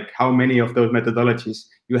measure like how many of those methodologies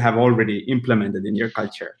you have already implemented in your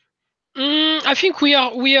culture? I think we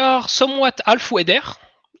are somewhat halfway there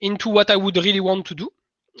into what I would really want to do.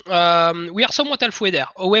 We are somewhat halfway there.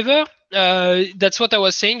 However, that's what I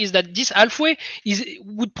was saying, is that this halfway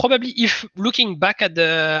would probably, if looking back at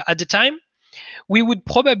the time, we would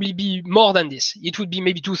probably be more than this. It would be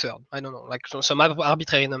maybe 2/3. I don't know, like some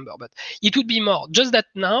arbitrary number, but it would be more. Just that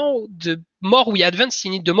now, the more we advance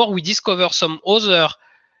in it, the more we discover some other,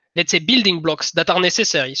 let's say, building blocks that are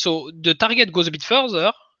necessary. So the target goes a bit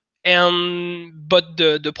further, but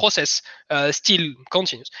the process still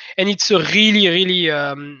continues, and it's a really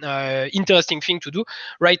interesting thing to do.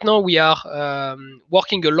 Right now we are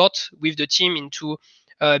working a lot with the team into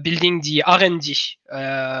building the R&D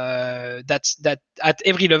that at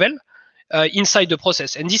every level inside the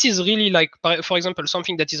process. And this is really, like, for example,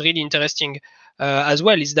 something that is really interesting as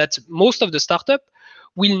well, is that most of the startup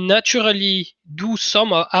will naturally do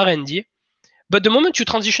some R&D, but the moment you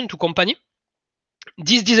transition to company,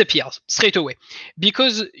 this disappears straight away,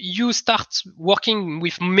 because you start working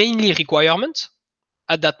with mainly requirements.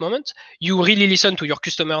 At that moment, you really listen to your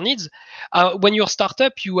customer needs. When you're a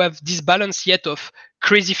startup, you have this balance yet of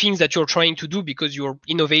crazy things that you're trying to do because you're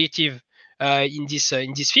innovative in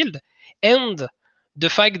this field, and the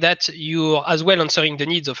fact that you're as well answering the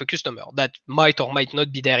needs of a customer that might or might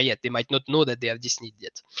not be there yet. They might not know that they have this need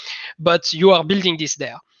yet, but you are building this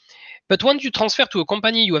there. But once you transfer to a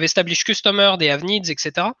company, you have established customer, they have needs,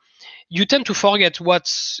 etc. You tend to forget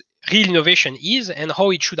what real innovation is and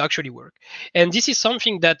how it should actually work. And this is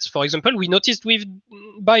something that, for example, we noticed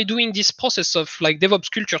by doing this process of like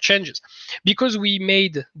DevOps culture changes, because we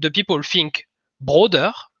made the people think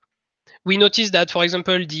broader. We noticed that, for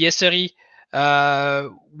example, the SRE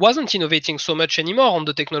wasn't innovating so much anymore on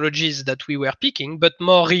the technologies that we were picking, but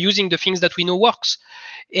more reusing the things that we know works.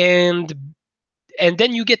 And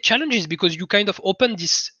then you get challenges because you kind of open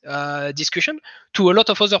this discussion to a lot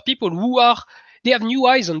of other people who they have new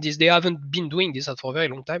eyes on this. They haven't been doing this for a very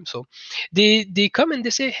long time. So they come and they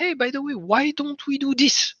say, hey, by the way, why don't we do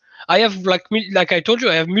this? I have, like I told you,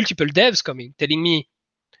 I have multiple devs coming telling me,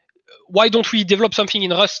 why don't we develop something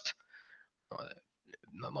in Rust?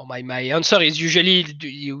 my answer is usually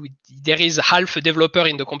there is half a developer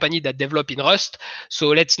in the company that develop in Rust, so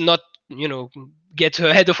let's not get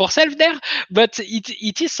ahead of ourselves there, but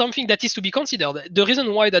it is something that is to be considered. The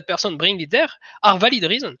reason why that person bring it there are valid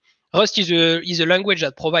reasons. Rust is a language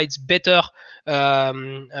that provides better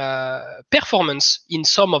performance in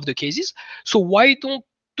some of the cases, so why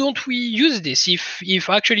don't we use this if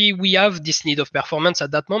actually we have this need of performance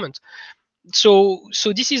at that moment? So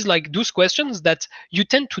this is like those questions that you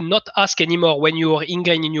tend to not ask anymore when you're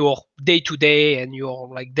ingrained in your day-to-day and you're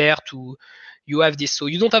like there to you have this, so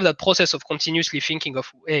you don't have that process of continuously thinking of,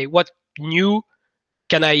 hey, what new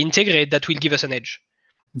can I integrate that will give us an edge.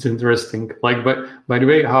 It's interesting. Like, but by the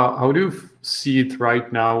way, how do you see it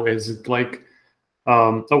right now? Is it like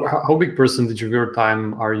how big percentage of your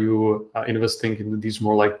time are you investing into these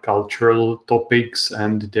more like cultural topics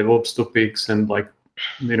and DevOps topics and like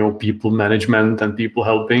people management and people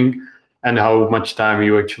helping, and how much time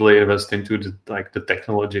you actually invest into the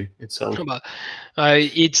technology itself?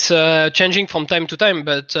 It's changing from time to time,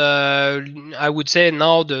 but I would say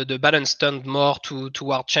now the balance turned more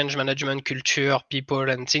toward change management, culture, people,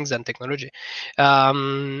 and things than technology.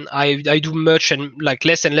 I do much and like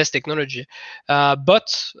less and less technology,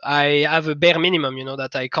 but I have a bare minimum,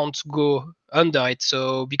 that I can't go under it.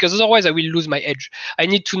 So because otherwise I will lose my edge. I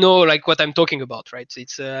need to know like what I'm talking about, right?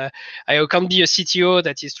 It's I can't be a CTO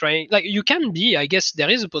that is trying. Like you can be, I guess there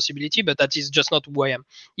is a possibility, but that is just not who I am.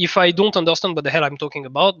 If I don't understand what the hell I'm talking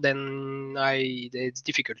about, then it's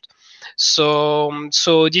difficult. So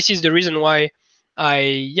this is the reason why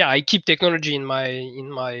I keep technology in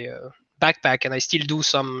my backpack, and I still do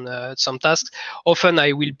some tasks. Often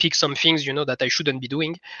I will pick some things that I shouldn't be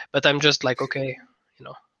doing, but I'm just like, okay,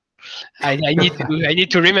 I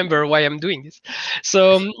need to remember why I'm doing this.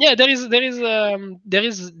 So there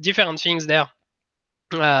is different things there.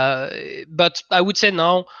 But I would say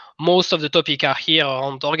now most of the topic are here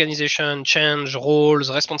around organization, change,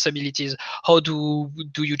 roles, responsibilities. How do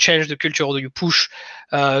you change the culture? How do you push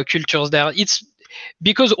cultures there? It's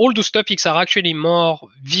because all those topics are actually more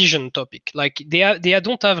vision topic. Like they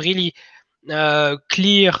don't have really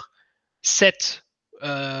clear set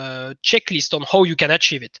checklist on how you can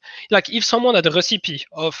achieve it. Like if someone had a recipe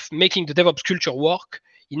of making the DevOps culture work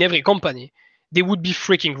in every company, they would be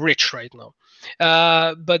freaking rich right now.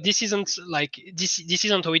 But this isn't like this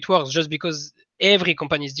isn't how it works, just because every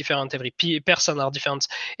company is different, every person are different,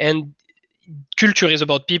 and culture is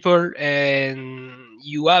about people, and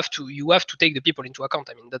you have to take the people into account.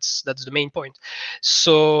 I mean, that's the main point.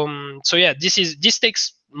 So yeah, this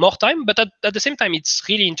takes more time, but at the same time it's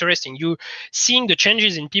really interesting. You seeing the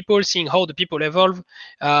changes in people, seeing how the people evolve,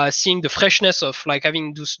 seeing the freshness of like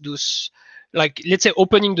having those like, let's say,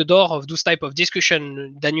 opening the door of those type of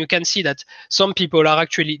discussion. Then you can see that some people are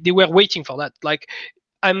actually, they were waiting for that. Like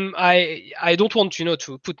I don't want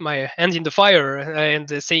to put my hand in the fire and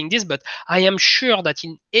saying this, but I am sure that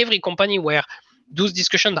in every company where those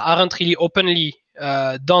discussions aren't really openly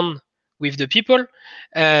done with the people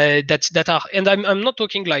that are, and I'm not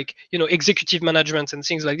talking like executive management and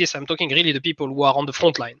things like this. I'm talking really the people who are on the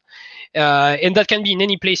front line, and that can be in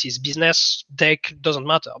any places, business, tech, doesn't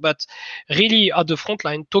matter. But really at the front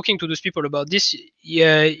line, talking to those people about this,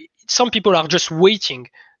 some people are just waiting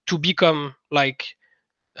to become like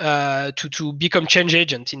to become change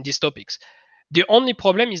agent in these topics. The only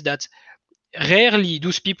problem is that rarely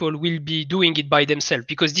those people will be doing it by themselves,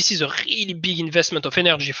 because this is a really big investment of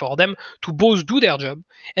energy for them to both do their job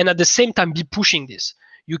and at the same time be pushing this.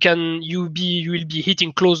 You will be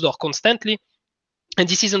hitting closed door constantly, and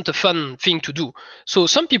this isn't a fun thing to do. So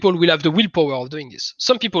some people will have the willpower of doing this,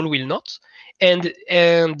 some people will not, and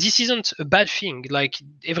this isn't a bad thing. Like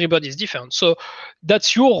everybody is different, so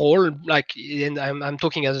that's your role. Like, and I'm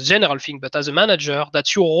talking as a general thing, but as a manager,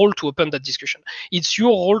 that's your role to open that discussion. It's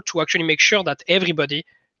your role to actually make sure that everybody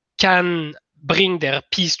can bring their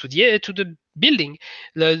piece to the building,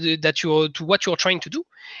 to what you're trying to do,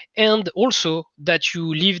 and also that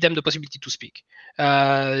you leave them the possibility to speak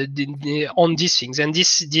on these things. And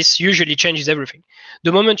this usually changes everything.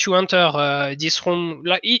 The moment you enter this room,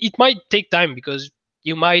 like it might take time, because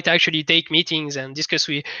you might actually take meetings and discuss.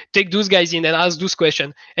 We take those guys in and ask those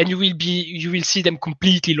questions, and you will see them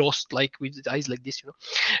completely lost, like with eyes like this,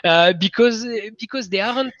 because they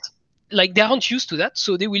aren't used to that.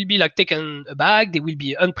 So they will be like taken aback, they will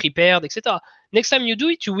be unprepared, etc. Next time you do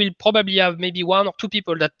it, you will probably have maybe one or two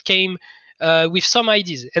people that came with some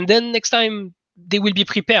ideas, and then next time they will be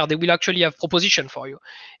prepared. They will actually have proposition for you,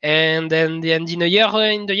 and then in the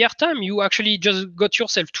year time, you actually just got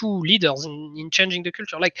yourself two leaders in changing the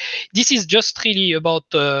culture. Like this is just really about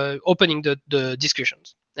opening the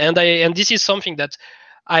discussions, and this is something that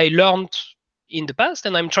I learned in the past,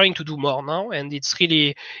 and I'm trying to do more now. And it's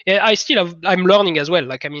really, I'm learning as well.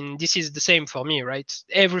 Like, I mean, this is the same for me, right?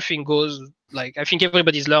 Everything goes, like, I think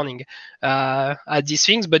everybody's learning at these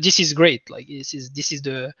things, but this is great. Like, this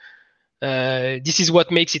is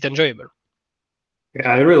what makes it enjoyable. Yeah,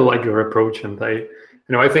 I really like your approach, and I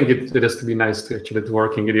think it has to be nice to actually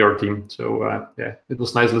working with your team. So yeah, it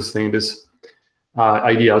was nice listening to this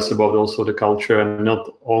ideas about also the culture and not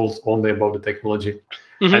only about the technology.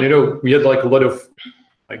 Mm-hmm. And we had like a lot of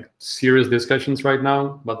like serious discussions right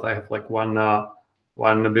now, but I have like one a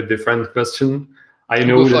bit different question. I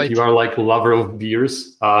know that you are like a lover of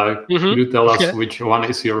beers. Could you tell us which one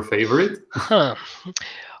is your favorite?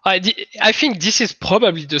 I think this is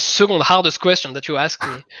probably the second hardest question that you asked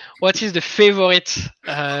me. What is the favorite,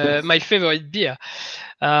 my favorite beer?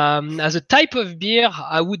 As a type of beer,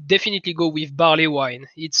 I would definitely go with barley wine.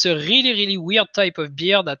 It's a really, really weird type of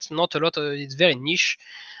beer that's not a lot of, it's very niche,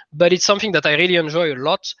 but it's something that I really enjoy a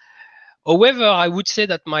lot. However, I would say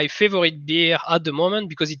that my favorite beer at the moment,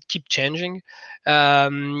 because it keeps changing,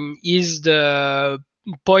 is the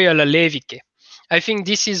Pohjola Leevike. I think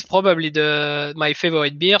this is probably my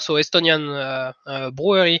favorite beer. So Estonian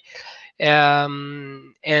brewery,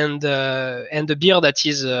 and the beer that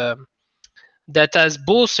is that has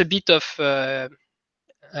both a bit of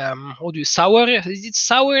sour? Is it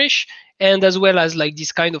sourish, and as well as like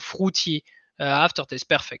this kind of fruity aftertaste.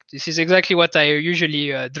 Perfect. This is exactly what I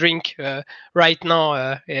usually drink right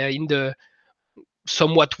now in the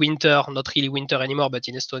somewhat winter, not really winter anymore, but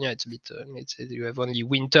in Estonia it's a bit you have only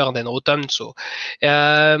winter and then autumn. So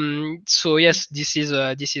yes, this is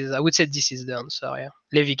I would say this is the answer. Yeah,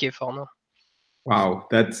 Leevike for now. Wow,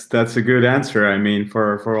 that's a good answer. I mean,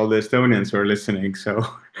 for all the Estonians who are listening. So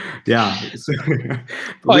yeah.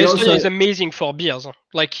 Estonia is amazing for beers.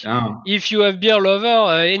 Like if you have beer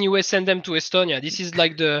lover, anyway, send them to Estonia. This is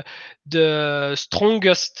like the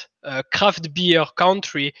strongest craft beer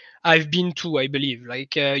country I've been to, I believe.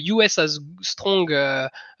 Like US has strong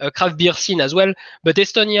craft beer scene as well, but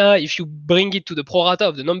Estonia, if you bring it to the prorata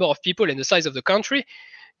of the number of people and the size of the country,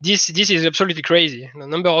 this is absolutely crazy.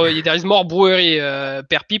 There is more brewery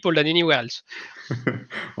per people than anywhere else.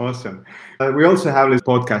 Awesome. We also have this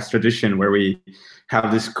podcast tradition where we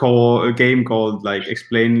have this game called like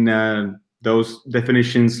explain those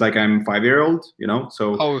definitions like I'm 5-year-old,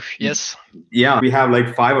 so yes, yeah, we have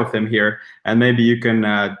like 5 of them here, and maybe you can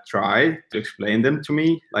try to explain them to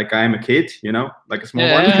me like I'm a kid, like a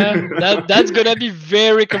small one. That's gonna be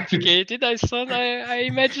very complicated. I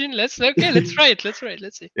imagine. Let's try it.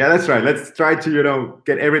 Let's see. Yeah, that's right. Let's try to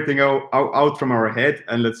get everything out from our head,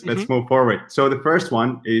 and let's move forward. So the first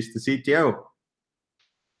one is the CTO.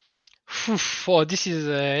 Oh, this is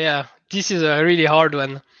this is a really hard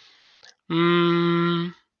one.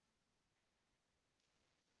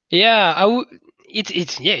 Yeah,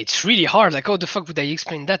 it's really hard. Like, how the fuck would I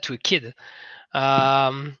explain that to a kid?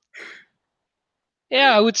 Yeah,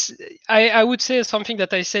 I would say something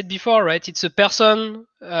that I said before, right? It's a person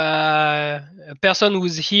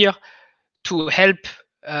who's here to help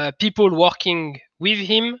people working with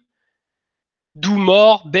him do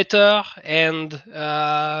more, better, and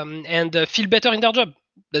feel better in their job,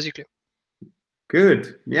 basically.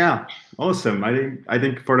 Good. Yeah. Awesome. I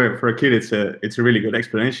think for a kid, it's a really good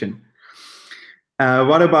explanation.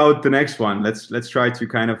 What about the next one? Let's try to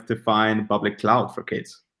kind of define public cloud for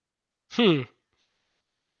kids. Yeah,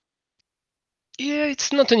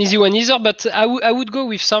 it's not an easy one either, but I would go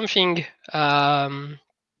with something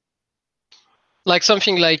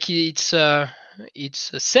like it's a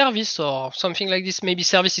service or something like this. Maybe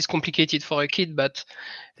service is complicated for a kid, but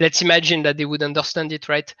let's imagine that they would understand it,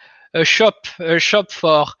 right? A shop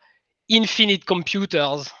for infinite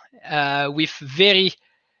computers with very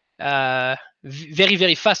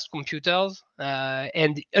very fast computers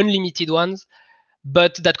and unlimited ones,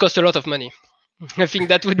 but that cost a lot of money. I think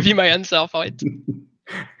that would be my answer for it.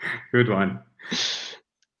 Good one.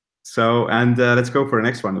 So, and let's go for the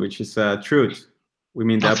next one, which is truth. We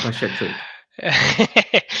mean the Apache truth.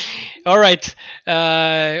 All right.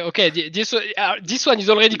 Okay. This one is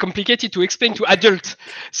already complicated to explain to adults.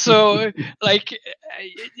 So, like,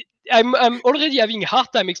 I'm already having a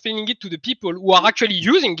hard time explaining it to the people who are actually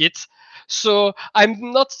using it. So I'm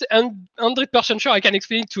not 100% sure I can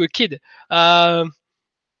explain it to a kid.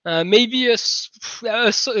 Maybe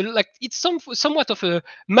like it's somewhat of a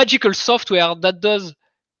magical software that does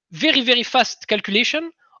very, very fast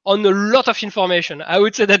calculation on a lot of information. I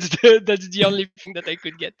would say that's the only thing that I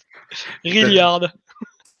could get. Really hard.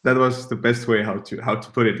 That was the best way how to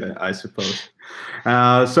put it, I suppose.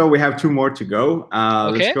 So we have 2 more to go.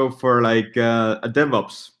 Okay. Let's go for like a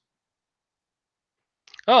DevOps.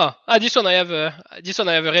 This one I have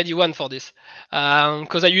a ready one for this,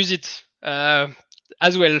 because I use it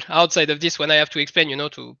as well outside of this when I have to explain,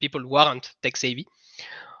 to people who aren't tech savvy.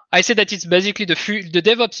 I say that it's basically the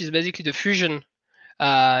DevOps is basically the fusion.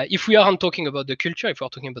 If we aren't talking about the culture, if we're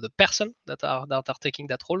talking about the person that are taking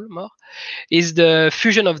that role more, is the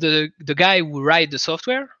fusion of the guy who write the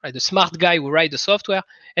software, right, the smart guy who write the software,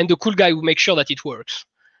 and the cool guy who makes sure that it works.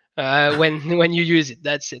 When you use it,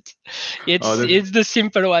 that's it. It's the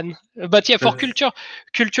simple one. But yeah, for culture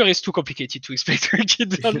is too complicated to explain to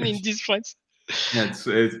kids in this friends. Yeah,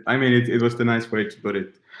 it was the nice way to put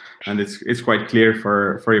it, and it's quite clear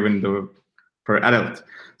for even for adult.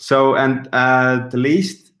 So, and not the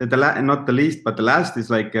least, but the last is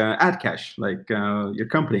like AdCash, like your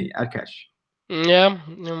company, AdCash. Yeah,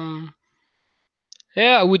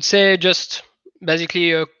 I would say just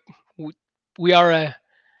basically we are a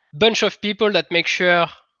bunch of people that make sure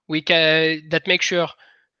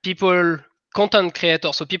people, content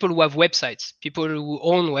creators, so people who have websites, people who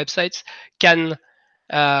own websites, can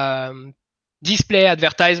display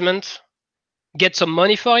advertisement, get some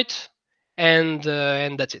money for it, and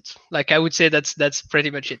that's it. Like I would say that's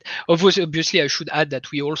pretty much it. Obviously, I should add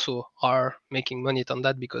that we also are making money on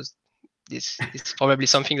that, because this is probably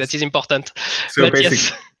something that is important. So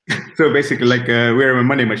basically, like we're a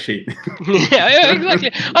money machine. yeah,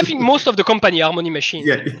 exactly. I think most of the company are money machines.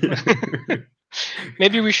 Yeah.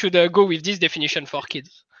 Maybe we should go with this definition for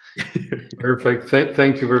kids. Perfect.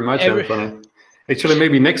 Thank you very much, Anthony. Actually,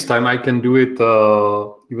 maybe next time I can do it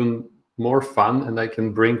even more fun, and I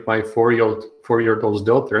can bring my 4-year-old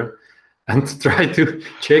daughter and try to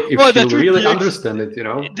check if she'll really understand it.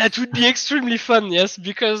 That would be extremely fun, yes,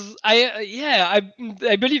 because I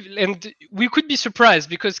believe, and we could be surprised,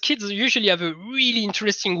 because kids usually have a really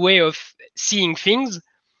interesting way of seeing things.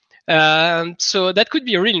 So that could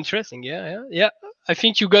be really interesting. Yeah. I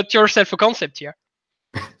think you got yourself a concept here.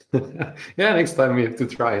 Yeah, next time we have to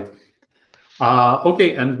try it.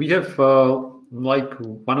 Okay, and we have like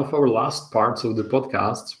one of our last parts of the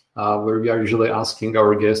podcast where we are usually asking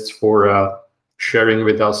our guests for sharing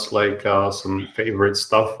with us like some favorite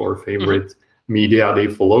stuff or favorite media they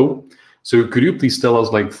follow. So could you please tell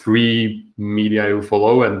us like 3 media you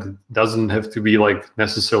follow? And it doesn't have to be like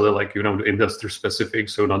necessarily like, the industry specific,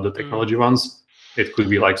 so not the technology ones. It could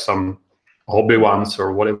be like some hobby ones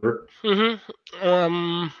or whatever.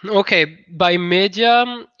 Okay, by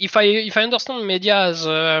media, if I understand media as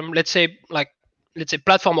let's say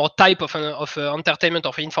platform or type of entertainment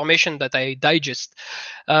or information that I digest,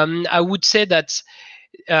 I would say that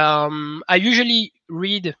I usually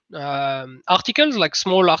read articles, like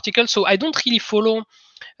small articles. So I don't really follow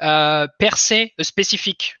per se a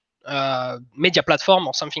specific media platform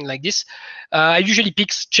or something like this. I usually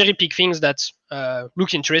cherry pick things that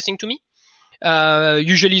look interesting to me.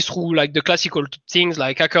 Usually through like the classical things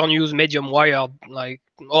like Hacker News, Medium, Wired,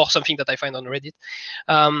 or something that I find on Reddit.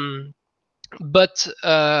 But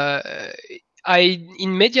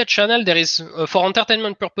in media channel, there is for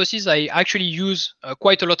entertainment purposes, I actually use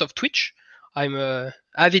quite a lot of Twitch. I'm an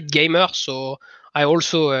avid gamer, so I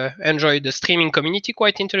also enjoy the streaming community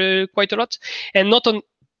quite a lot, and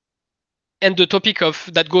the topic of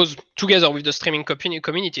that goes together with the streaming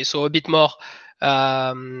community. So a bit more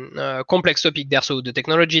complex topic there. So the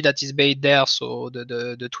technology that is based there, so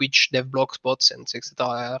the Twitch dev blog spots and etc.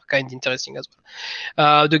 are kind of interesting as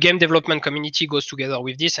well. The game development community goes together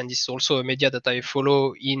with this, and this is also a media that I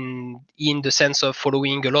follow in the sense of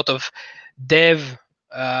following a lot of dev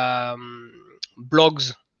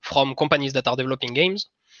blogs from companies that are developing games.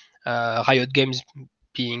 Riot Games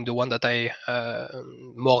being the one that I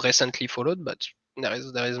more recently followed, but there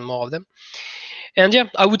is more of them. And yeah,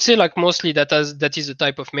 I would say like mostly that is the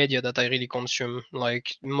type of media that I really consume,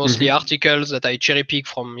 like mostly articles that I cherry pick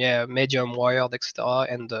from Medium, Wired, etc.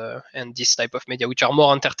 And this type of media, which are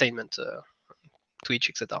more entertainment, Twitch,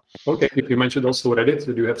 etc. Okay, you mentioned also Reddit.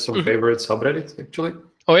 Do you have some favorite subreddits actually?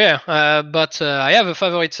 Oh yeah, but I have a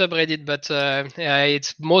favorite subreddit, but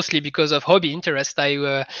it's mostly because of hobby interest.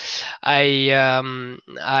 I am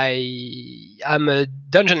a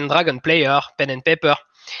Dungeon and Dragon player, pen and paper,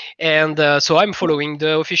 and so I'm following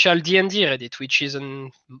the official D&D Reddit, which is a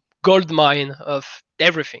gold mine of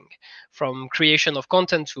everything, from creation of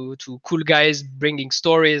content to cool guys bringing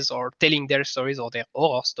stories or telling their stories or their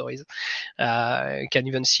horror stories. You can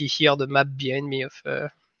even see here the map behind me of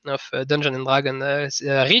Dungeon and Dragon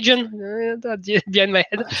region behind my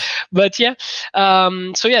head. But yeah,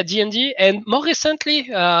 so yeah, D&D, and more recently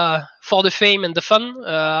for the fame and the fun,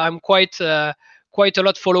 I'm quite a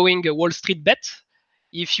lot following Wall Street Bet.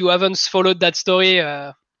 If you haven't followed that story,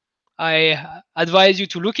 I I advise you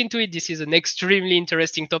to look into it. This is an extremely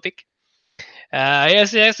interesting topic.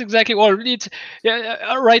 Yes, exactly. Well,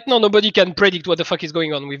 right now nobody can predict what the fuck is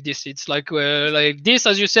going on with this. It's like this,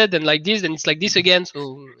 as you said, and like this, and it's like this again.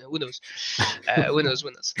 So who knows? Who knows?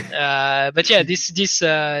 But yeah, this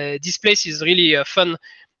place is really a fun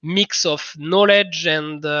mix of knowledge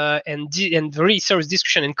and very serious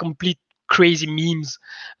discussion and complete crazy memes.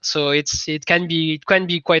 So it can be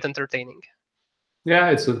quite entertaining.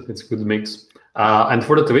 Yeah, it's a good mix. And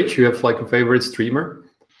for the Twitch, you have like a favorite streamer?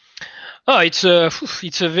 Oh, it's a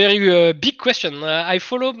very big question. I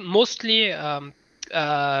follow mostly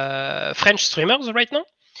French streamers right now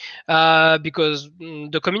because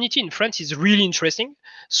the community in France is really interesting.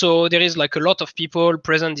 So there is like a lot of people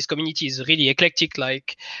present. This community is really eclectic.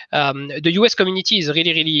 Like the US community is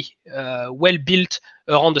really well built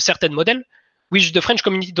around a certain model, which the French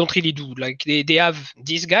community don't really do. Like they have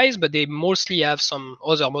these guys, but they mostly have some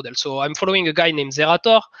other model. So I'm following a guy named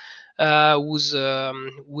Zerator. Who's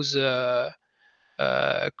a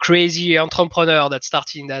crazy entrepreneur that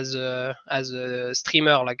started as a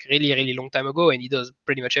streamer like really long time ago, and he does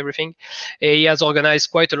pretty much everything. He has organized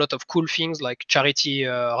quite a lot of cool things like charity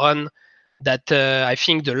run that I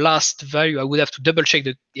think the last value, I would have to double check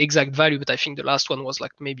the exact value, but I think the last one was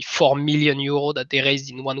like maybe 4 million euro that they raised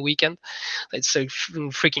in one weekend. It's a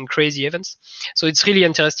freaking crazy events. So it's really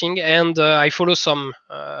interesting. And I follow some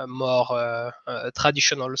more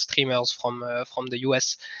traditional streamers from the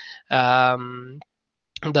US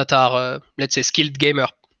that are, let's say, skilled gamer.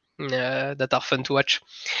 That are fun to watch,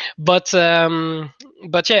 but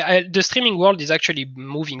yeah, the streaming world is actually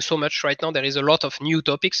moving so much right now. There is a lot of new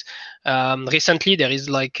topics. Recently, there is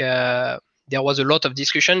like there was a lot of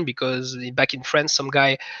discussion because back in France, some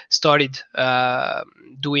guy started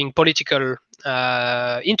doing political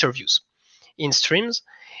interviews in streams,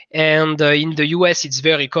 and in the US, it's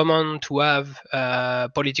very common to have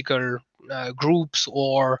political groups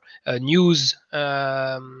or news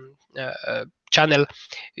channel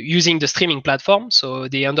using the streaming platform. So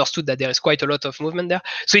they understood that there is quite a lot of movement there.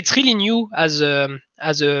 So it's really new as a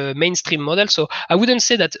mainstream model. So I wouldn't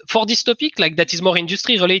say that for this topic, like that is more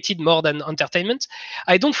industry related more than entertainment.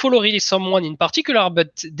 I don't follow really someone in particular,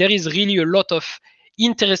 but there is really a lot of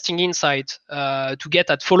interesting insight to get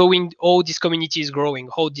at following how this community is growing,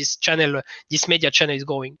 how this media channel is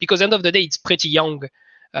growing. Because end of the day, it's pretty young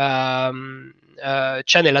channel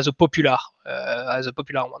as a popular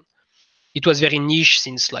one. It was very niche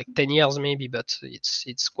since like 10 years maybe, but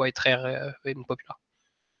it's quite rare and popular.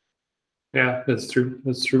 Yeah, that's true.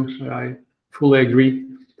 I fully agree.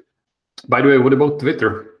 By the way, what about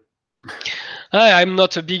Twitter? I'm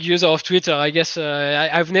not a big user of Twitter. I guess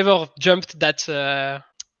I've never jumped that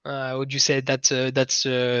would you say that's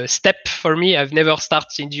a step for me. I've never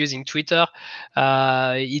started using Twitter.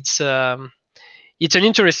 It's an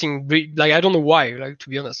interesting, like, I don't know why, like, to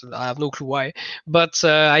be honest, I have no clue why, but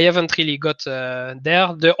I haven't really got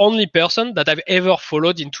there. The only person that I've ever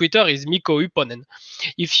followed in Twitter is Mikko Ipponen.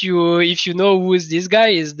 If you know who is this guy,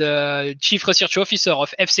 is the chief research officer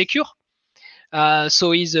of F-Secure.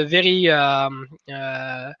 So he's a very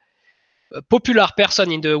popular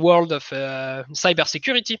person in the world of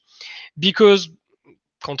cybersecurity because,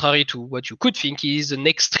 contrary to what you could think, he is an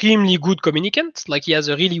extremely good communicant. Like, he has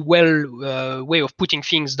a really well way of putting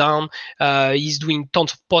things down. He's doing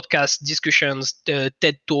tons of podcast discussions,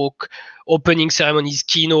 TED Talk, opening ceremonies,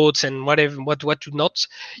 keynotes, and what not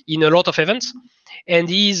in a lot of events. And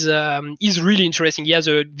he's really interesting. He has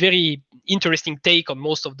a very interesting take on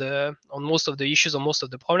most of the issues, on most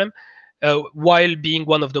of the problem. While being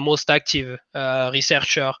one of the most active public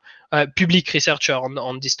researcher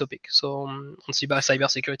on this topic, so on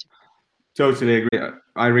cybersecurity. Totally agree.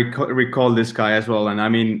 I recall this guy as well, and I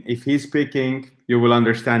mean, if he's speaking, you will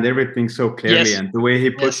understand everything so clearly, yes. And the way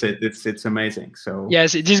he puts it, it's amazing. So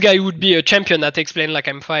yes, this guy would be a champion at Explain Like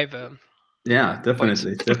I'm 5. Yeah,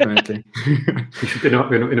 definitely. You should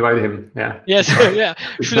invite him. Yeah. Yes, yeah.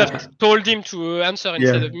 Should have told him to answer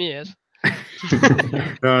instead of me. Yes.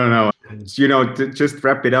 No. To just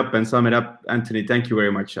wrap it up and sum it up, Anthony, thank you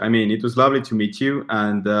very much. I mean, it was lovely to meet you,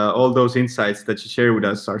 and all those insights that you share with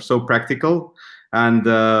us are so practical. And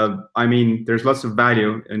I mean, there's lots of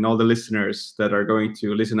value in all the listeners that are going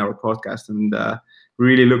to listen to our podcast, and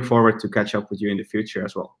really look forward to catch up with you in the future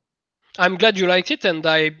as well. I'm glad you liked it, and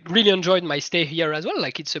I really enjoyed my stay here as well.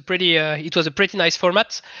 Like, it was a pretty nice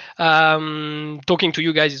format. Talking to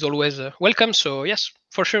you guys is always welcome. So yes,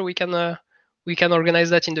 for sure we can organize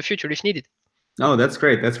that in the future if needed. Oh, that's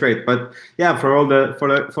great. But yeah, for all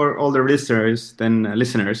the listeners,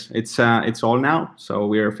 it's all now. So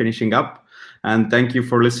we are finishing up. And thank you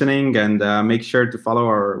for listening. And make sure to follow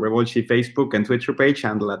our Revolci Facebook and Twitter page,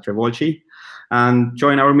 handle at Revolci. And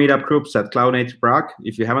join our meetup groups at Cloud Native Prague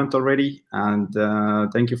if you haven't already. And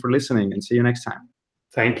thank you for listening, and see you next time.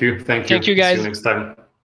 Thank you. Thank you, guys. See you next time.